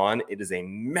it's on, it is a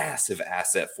massive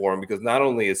asset for him because not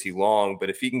only is he long, but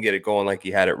if he can get it going like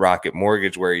he had at Rocket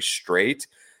Mortgage where he's straight,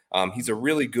 he's a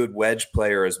really good wedge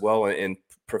player as well and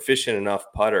proficient enough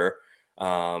putter.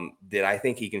 that I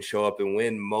think he can show up and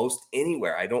win most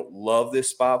anywhere. I don't love this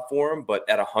spot for him, but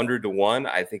at 100-1,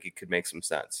 I think it could make some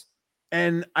sense.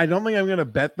 And I don't think I'm going to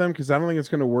bet them because I don't think it's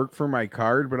going to work for my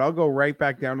card, but I'll go right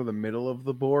back down to the middle of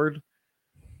the board,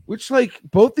 which, like,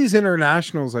 both these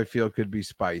internationals I feel could be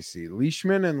spicy.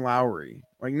 Leishman and Lowry.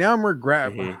 Like, now I'm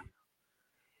regret. Mm-hmm.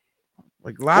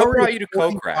 Like, Lowry what brought you to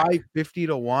Kokrak?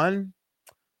 50-1.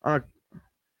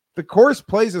 The course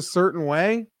plays a certain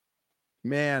way.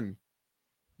 Man,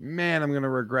 I'm going to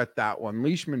regret that one.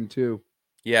 Leishman, too.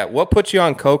 Yeah. What put you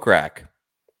on Kokrak?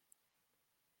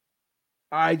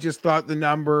 I just thought the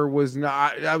number was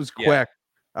not, that was quick. Yeah.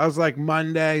 I was like,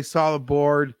 Monday, saw the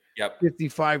board. Yep.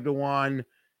 55-1.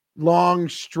 Long,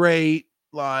 straight,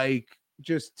 like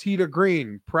just tee to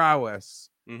green prowess.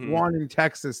 Mm-hmm. Won in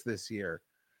Texas this year.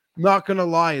 Not going to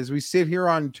lie, as we sit here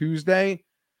on Tuesday,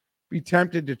 be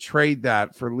tempted to trade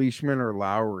that for Leishman or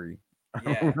Lowry.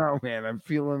 I don't know, man. I'm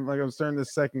feeling like I'm starting to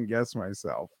second guess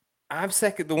myself.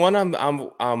 The one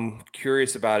I'm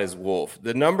curious about is Wolf.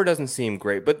 The number doesn't seem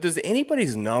great, but does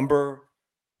anybody's number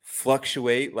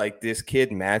fluctuate like this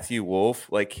kid Matthew Wolf?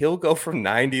 Like, he'll go from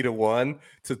 90-1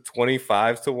 to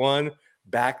 25-1,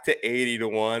 back to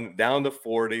 80-1, down to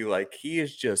 40. Like, he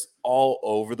is just all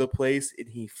over the place, and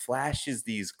he flashes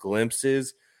these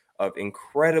glimpses of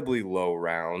incredibly low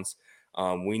rounds.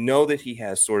 We know that he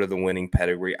has sort of the winning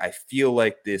pedigree. I feel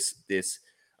like this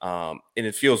and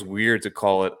it feels weird to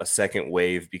call it a second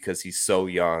wave because he's so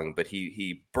young, but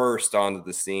he burst onto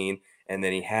the scene, and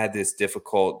then he had this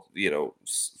difficult,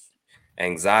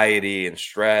 anxiety and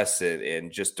stress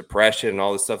and just depression and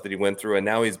all the stuff that he went through. And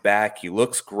now he's back. He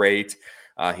looks great.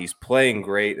 He's playing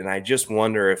great. And I just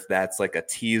wonder if that's like a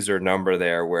teaser number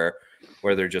there where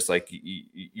they're just like,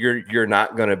 you're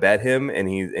not going to bet him and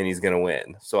he's going to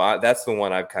win. So that's the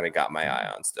one I've kind of got my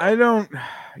eye on still.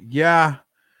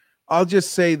 I'll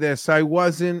just say this. I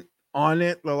wasn't on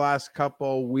it the last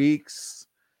couple weeks.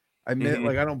 I admit,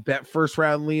 like, I don't bet first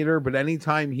round leader, but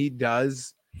anytime he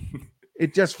does,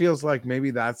 it just feels like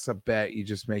maybe that's a bet you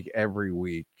just make every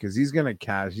week because he's going to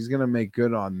cash. He's going to make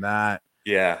good on that.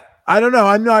 Yeah. I don't know.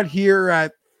 I'm not here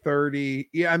at 30.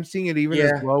 Yeah, I'm seeing it even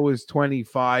as low as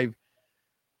 25.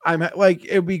 I'm like,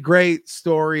 it'd be great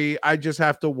story. I just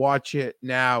have to watch it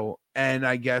now and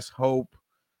I guess hope.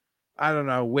 I don't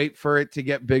know, wait for it to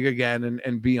get big again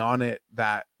and be on it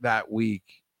that week.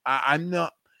 I'm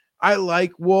not, I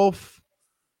like Wolf.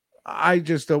 I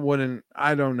just wouldn't,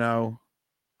 I don't know.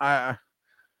 I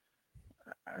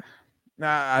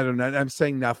don't know. I'm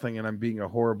saying nothing and I'm being a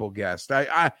horrible guest.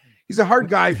 He's a hard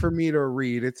guy for me to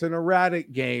read. It's an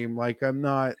erratic game. Like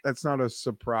that's not a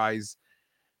surprise.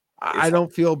 I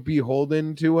don't feel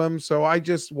beholden to him. So I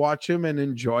just watch him and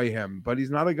enjoy him, but he's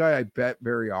not a guy I bet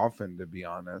very often, to be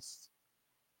honest.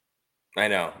 I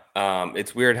know.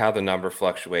 It's weird how the number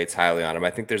fluctuates highly on him.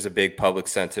 I think there's a big public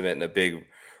sentiment and a big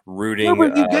rooting.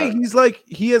 He's like,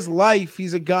 he has life.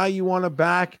 He's a guy you want to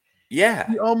back. Yeah.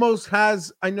 He almost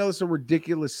has, I know it's a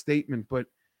ridiculous statement, but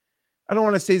I don't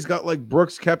want to say he's got like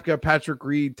Brooks Koepka, Patrick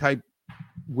Reed type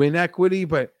win equity,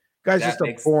 but guy's just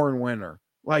a born winner.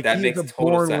 Like, he's a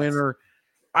born winner.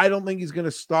 I don't think he's going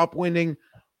to stop winning.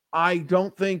 I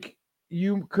don't think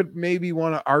you could maybe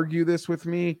want to argue this with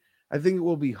me. I think it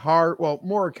will be hard. Well,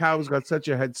 Morikawa's got such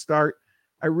a head start.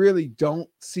 I really don't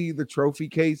see the trophy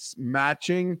case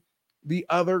matching the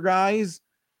other guys.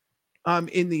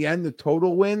 In the end, the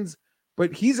total wins,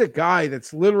 but he's a guy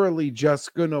that's literally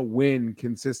just going to win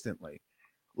consistently.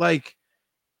 Like,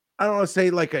 I don't want to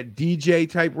say like a DJ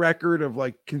type record of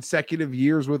like consecutive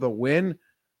years with a win,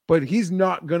 but he's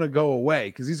not going to go away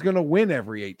because he's going to win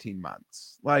every 18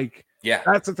 months. Like, yeah,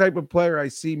 that's the type of player I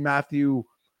see Matthew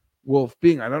Wolf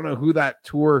being. I don't know who that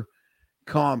tour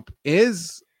comp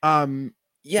is.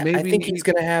 Maybe I think he's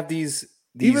going to have these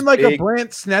even like a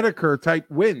Brandt Snedeker type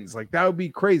wins. Like, that would be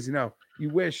crazy. Now, you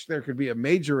wish there could be a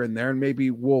major in there, and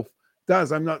maybe Wolf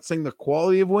does. I'm not saying the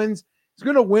quality of wins. He's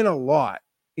going to win a lot.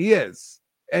 He is.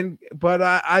 But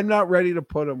I'm not ready to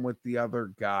put him with the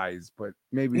other guys, but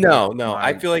maybe. No.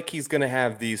 I feel like he's going to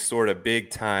have these sort of big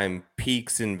time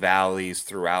peaks and valleys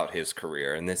throughout his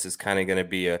career. And this is kind of going to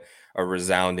be a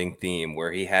resounding theme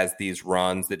where he has these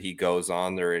runs that he goes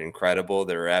on. They're incredible.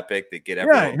 They're epic. They get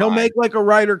everyone. Yeah, he'll make like a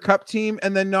Ryder Cup team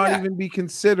and then not even be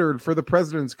considered for the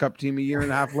President's Cup team a year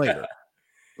and a half later.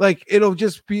 Like, it'll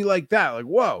just be like that. Like,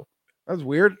 whoa, that's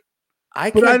weird.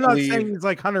 But I'm not saying he's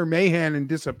like Hunter Mahan and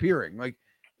disappearing. Like,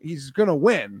 he's going to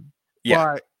win.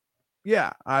 Yeah. But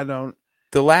yeah, I don't.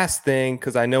 The last thing,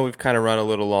 because I know we've kind of run a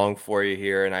little long for you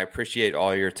here, and I appreciate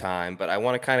all your time, but I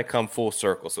want to kind of come full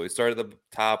circle. So we started at the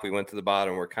top, we went to the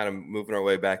bottom, we're kind of moving our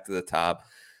way back to the top.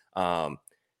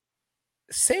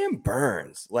 Sam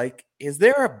Burns, like,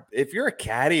 if you're a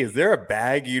caddy, is there a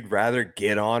bag you'd rather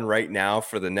get on right now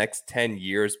for the next 10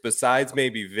 years besides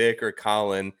maybe Vic or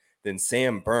Colin than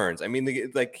Sam Burns? I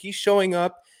mean, like, he's showing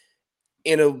up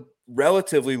in a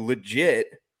relatively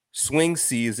legit swing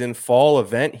season fall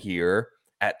event here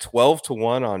at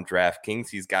 12-1 on DraftKings.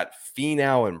 He's got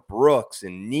Finau and Brooks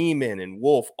and Neiman and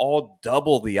Wolf all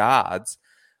double the odds.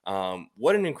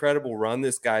 What an incredible run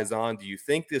this guy's on. Do you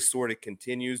think this sort of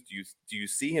continues? Do you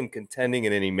see him contending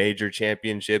in any major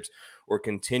championships or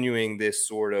continuing this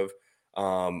sort of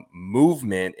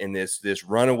movement in this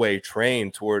runaway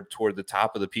train toward the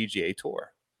top of the PGA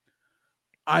Tour?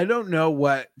 I don't know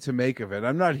what to make of it.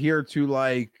 I'm not here to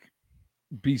like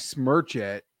besmirch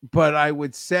it, but I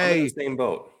would say I'm in the same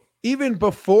boat. Even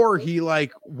before he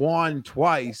like won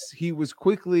twice, he was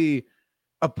quickly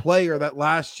a player that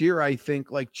last year I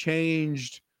think like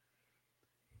changed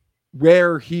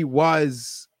where he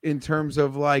was in terms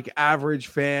of like average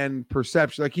fan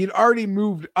perception. Like he'd already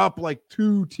moved up like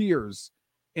 2 tiers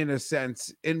in a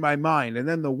sense in my mind. And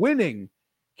then the winning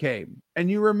came.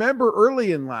 And you remember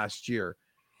early in last year,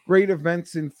 great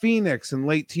events in Phoenix and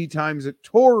late tee times at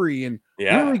Torrey and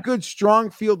really good strong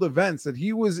field events that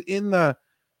he was in the,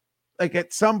 like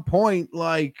at some point,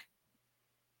 like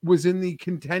was in the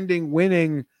contending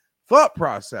winning thought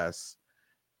process.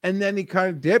 And then he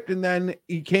kind of dipped and then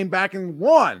he came back and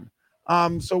won.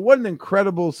 So what an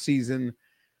incredible season.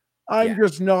 I'm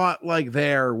just not like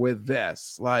there with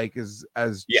this, like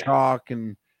as chalk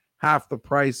and half the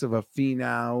price of a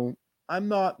Finau. I'm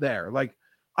not there. Like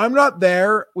I'm not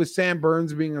there with Sam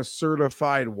Burns being a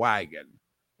certified wagon.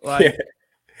 Like,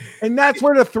 and that's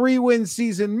what a 3-win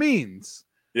season means.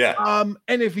 Yeah.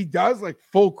 And if he does, like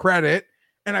full credit,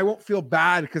 and I won't feel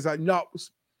bad because I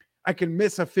can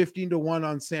miss a 15-1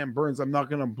 on Sam Burns. I'm not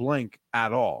going to blink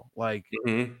at all. Like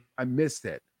I missed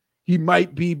it. He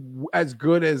might be as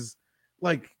good as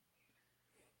like,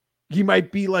 he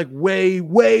might be like way,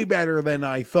 way better than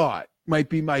I thought. Might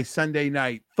be my Sunday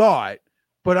night thought,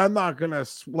 but I'm not going to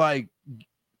like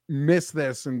miss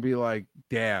this and be like,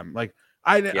 damn, like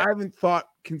I haven't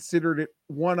considered it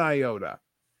one iota.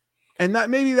 And that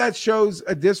maybe that shows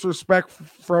a disrespect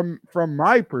from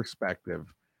my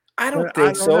perspective. I don't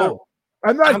think so. Know.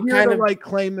 I'm not here to like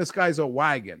claim this guy's a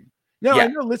wagon. No, I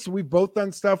know. Listen, we've both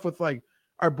done stuff with like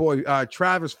our boy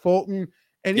Travis Fulton,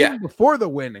 and even before the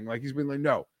winning, like he's been like,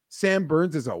 no, Sam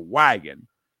Burns is a wagon.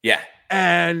 Yeah,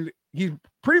 and he's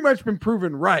pretty much been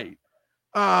proven right.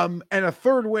 And a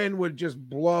third win would just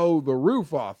blow the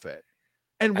roof off it.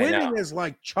 And winning is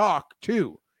like chalk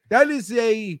too. That is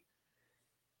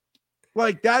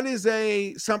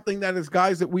something that is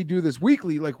guys that we do this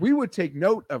weekly. Like we would take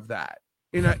note of that.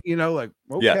 Like,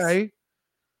 okay,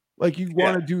 like you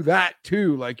want to do that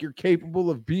too. Like you're capable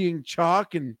of being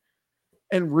chalk and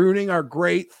ruining our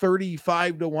great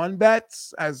 35-1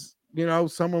 bets as,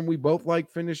 someone we both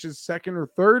like finishes second or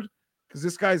third. Cause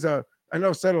this guy's I know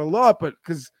I've said it a lot, but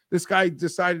cause this guy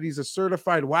decided he's a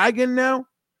certified wagon now,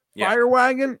 fire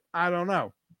wagon. I don't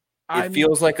know. It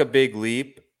feels like a big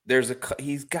leap.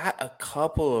 He's got a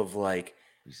couple of like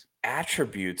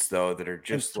attributes though that are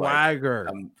just swagger,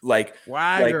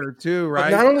 swagger too,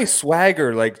 right? But not only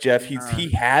swagger, like Jeff, he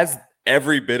has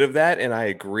every bit of that, and I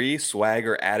agree.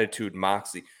 Swagger, attitude,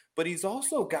 moxie, but he's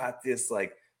also got this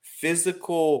like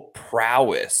physical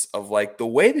prowess of like the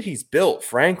way that he's built,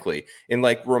 frankly, and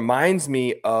like reminds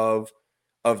me of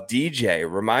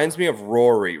DJ, reminds me of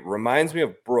Rory, reminds me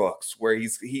of Brooks, where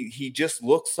he just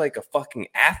looks like a fucking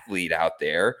athlete out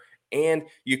there. And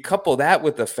you couple that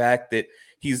with the fact that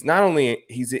he's not only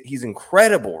he's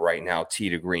incredible right now, tee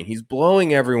to green. He's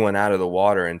blowing everyone out of the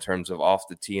water in terms of off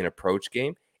the tee and approach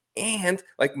game. And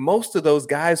like most of those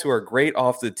guys who are great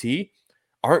off the tee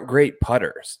aren't great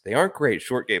putters. They aren't great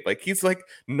short game. Like he's like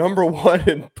number 1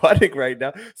 in putting right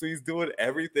now. So he's doing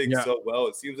everything so well.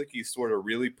 It seems like he's sort of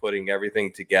really putting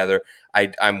everything together.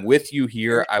 I'm with you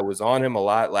here. I was on him a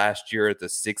lot last year at the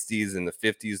 60s and the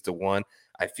 50s to 1.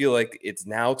 I feel like it's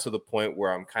now to the point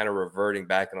where I'm kind of reverting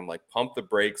back and I'm like, pump the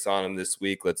brakes on him this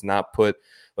week. Let's not put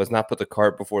the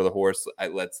cart before the horse.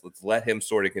 Let's let him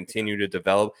sort of continue to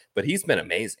develop. But he's been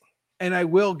amazing. And I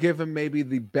will give him maybe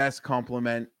the best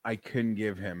compliment I can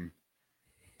give him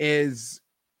is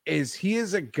he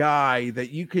is a guy that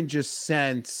you can just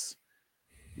sense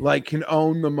like can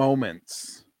own the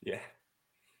moments. Yeah.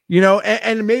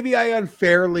 And maybe I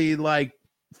unfairly like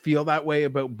feel that way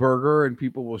about Berger and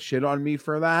people will shit on me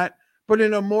for that, but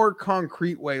in a more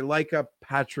concrete way, like a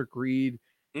Patrick Reed,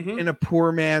 in a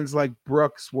poor man's like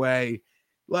Brooks way,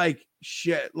 like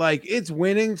shit, like it's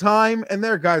winning time. And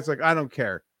there are guys like, I don't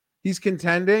care. He's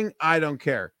contending. I don't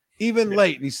care. even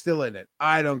late, and he's still in it.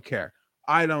 I don't care.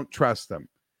 I don't trust him.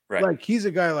 Right. Like, he's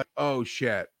a guy like, oh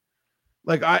shit.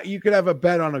 Like, you could have a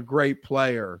bet on a great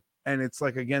player, and it's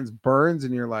like against Burns,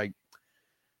 and you're like,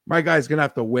 my guy's gonna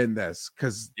have to win this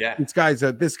because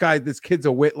this kid's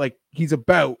a wit. Like,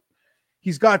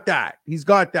 he's got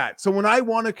that. So when I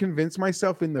want to convince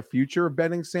myself in the future of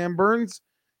betting Sam Burns,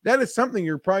 that is something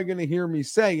you're probably going to hear me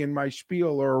say in my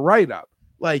spiel or a write-up.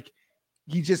 Like,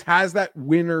 he just has that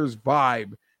winner's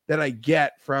vibe that I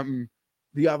get from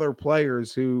the other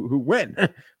players who win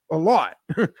a lot.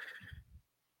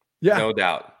 Yeah. No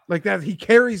doubt. Like that, he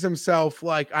carries himself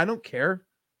like, I don't care.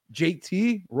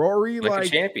 JT, Rory, like a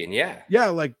champion. Yeah. Yeah,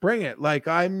 like, bring it. Like,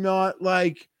 I'm not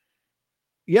like,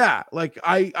 yeah, like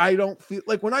I don't feel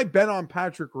like when I bet on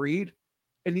Patrick Reed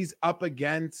and he's up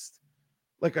against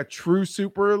like a true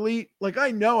super elite, like,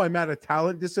 I know I'm at a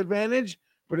talent disadvantage,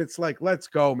 but it's like, let's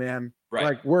go, man. Right.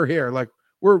 Like, we're here. Like,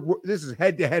 this is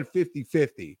head to head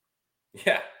 50-50.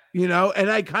 Yeah. You know, and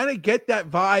I kind of get that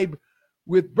vibe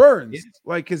with Burns,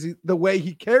 like, because the way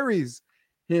he carries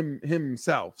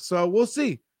himself. So we'll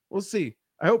see.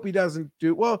 I hope he doesn't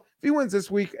do well. If he wins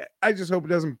this week, I just hope he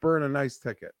doesn't burn a nice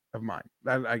ticket of mine.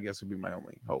 That, I guess, would be my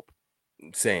only hope.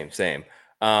 Same.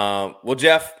 Well,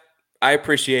 Jeff, I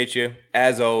appreciate you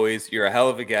as always. You're a hell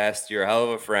of a guest. You're a hell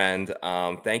of a friend.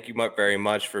 Thank you very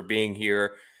much for being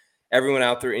here. Everyone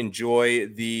out there, enjoy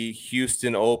the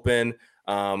Houston Open.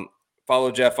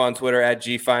 Follow Jeff on Twitter at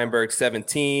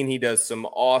gfeinberg17. He does some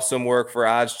awesome work for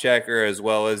Odds Checker, as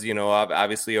well as,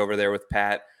 obviously over there with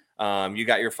Pat. You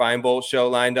got your Fine Bolt show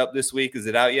lined up this week. Is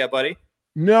it out yet, buddy?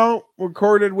 No,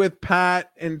 recorded with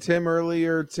Pat and Tim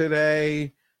earlier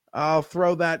today. I'll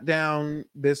throw that down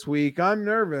this week. I'm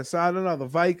nervous. I don't know. The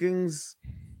Vikings,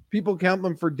 people count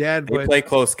them for dead. They play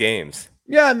close games.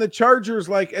 Yeah, and the Chargers,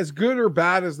 like, as good or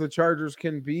bad as the Chargers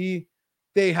can be,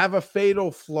 they have a fatal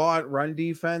flaw at run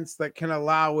defense that can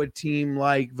allow a team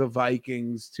like the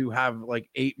Vikings to have like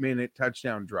 8-minute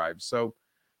touchdown drives. So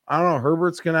I don't know.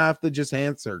 Herbert's going to have to just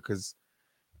answer because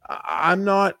I'm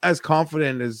not as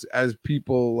confident as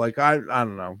people. Like, I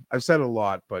don't know. I've said a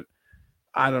lot, but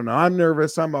I don't know. I'm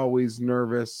nervous. I'm always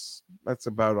nervous. That's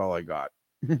about all I got.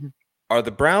 Are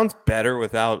the Browns better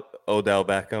without Odell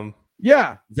Beckham?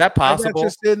 Yeah. Is that possible?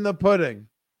 That's just in the pudding.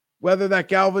 Whether that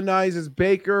galvanizes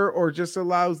Baker or just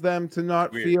allows them to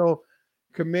not feel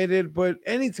committed. But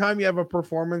anytime you have a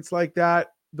performance like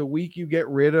that, the week you get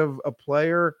rid of a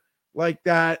player like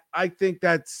that, I think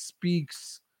that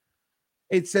speaks.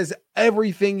 It says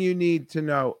everything you need to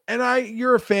know. And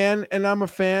you're a fan, and I'm a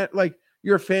fan. Like,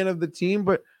 you're a fan of the team,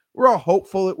 but we're all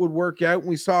hopeful it would work out. And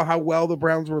we saw how well the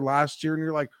Browns were last year, and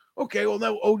you're like, okay, well,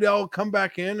 now Odell will come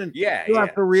back in, and you'll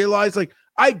have to realize, like,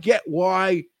 I get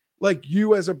why, like,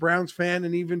 you as a Browns fan,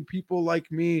 and even people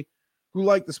like me who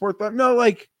like the sport, thought, no,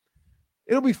 like,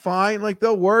 it'll be fine. Like,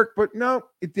 they'll work, but no,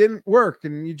 it didn't work.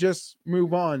 And you just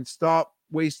move on. Stop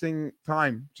wasting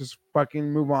time. Just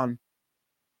fucking move on.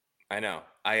 I know.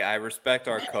 I respect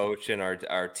our coach and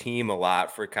our team a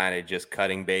lot for kind of just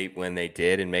cutting bait when they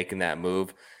did and making that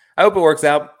move. I hope it works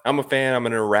out. I'm a fan. I'm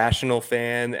an irrational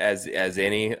fan as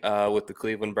any with the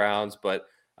Cleveland Browns, but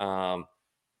I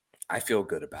feel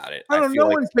good about it. I don't know.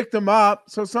 No one picked him up,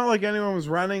 so it's not like anyone was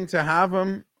running to have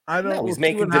him. I don't know. He's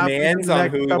making demands on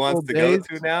who he wants to go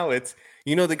to now. It's,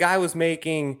 the guy was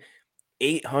making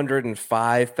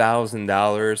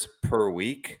 $805,000 per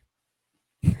week,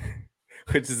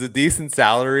 which is a decent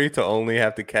salary to only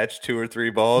have to catch 2 or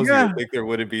 3 balls. Yeah. You'd think there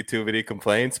wouldn't be too many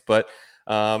complaints, but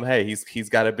hey, he's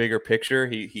got a bigger picture.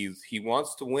 He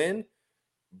wants to win,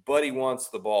 but he wants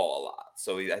the ball a lot.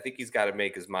 So I think he's got to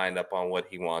make his mind up on what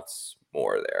he wants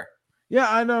more there. Yeah,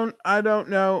 I don't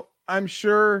know. I'm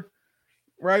sure,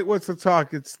 right? What's the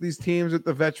talk? It's these teams with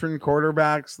the veteran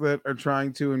quarterbacks that are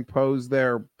trying to impose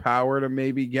their power to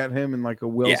maybe get him in like a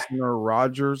Wilson or a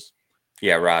Rodgers.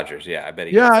 Yeah, Rodgers. Yeah, I bet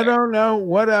he. Yeah, I don't know.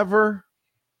 Whatever.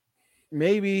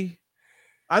 Maybe.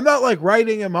 I'm not like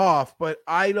writing him off, but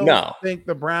I don't think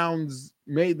the Browns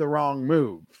made the wrong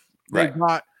move. They've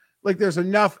got, like, there's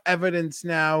enough evidence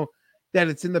now that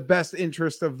it's in the best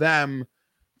interest of them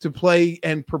to play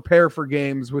and prepare for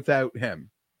games without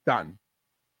him. Done.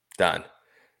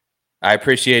 I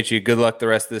appreciate you. Good luck the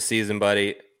rest of the season,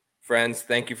 buddy. Friends,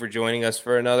 thank you for joining us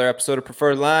for another episode of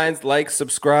Preferred Lines. Like,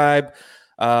 subscribe,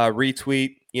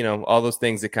 retweet, all those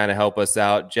things that kind of help us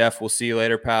out. Jeff, we'll see you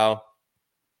later, pal.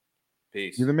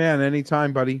 Peace. You're the man.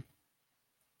 Anytime, buddy.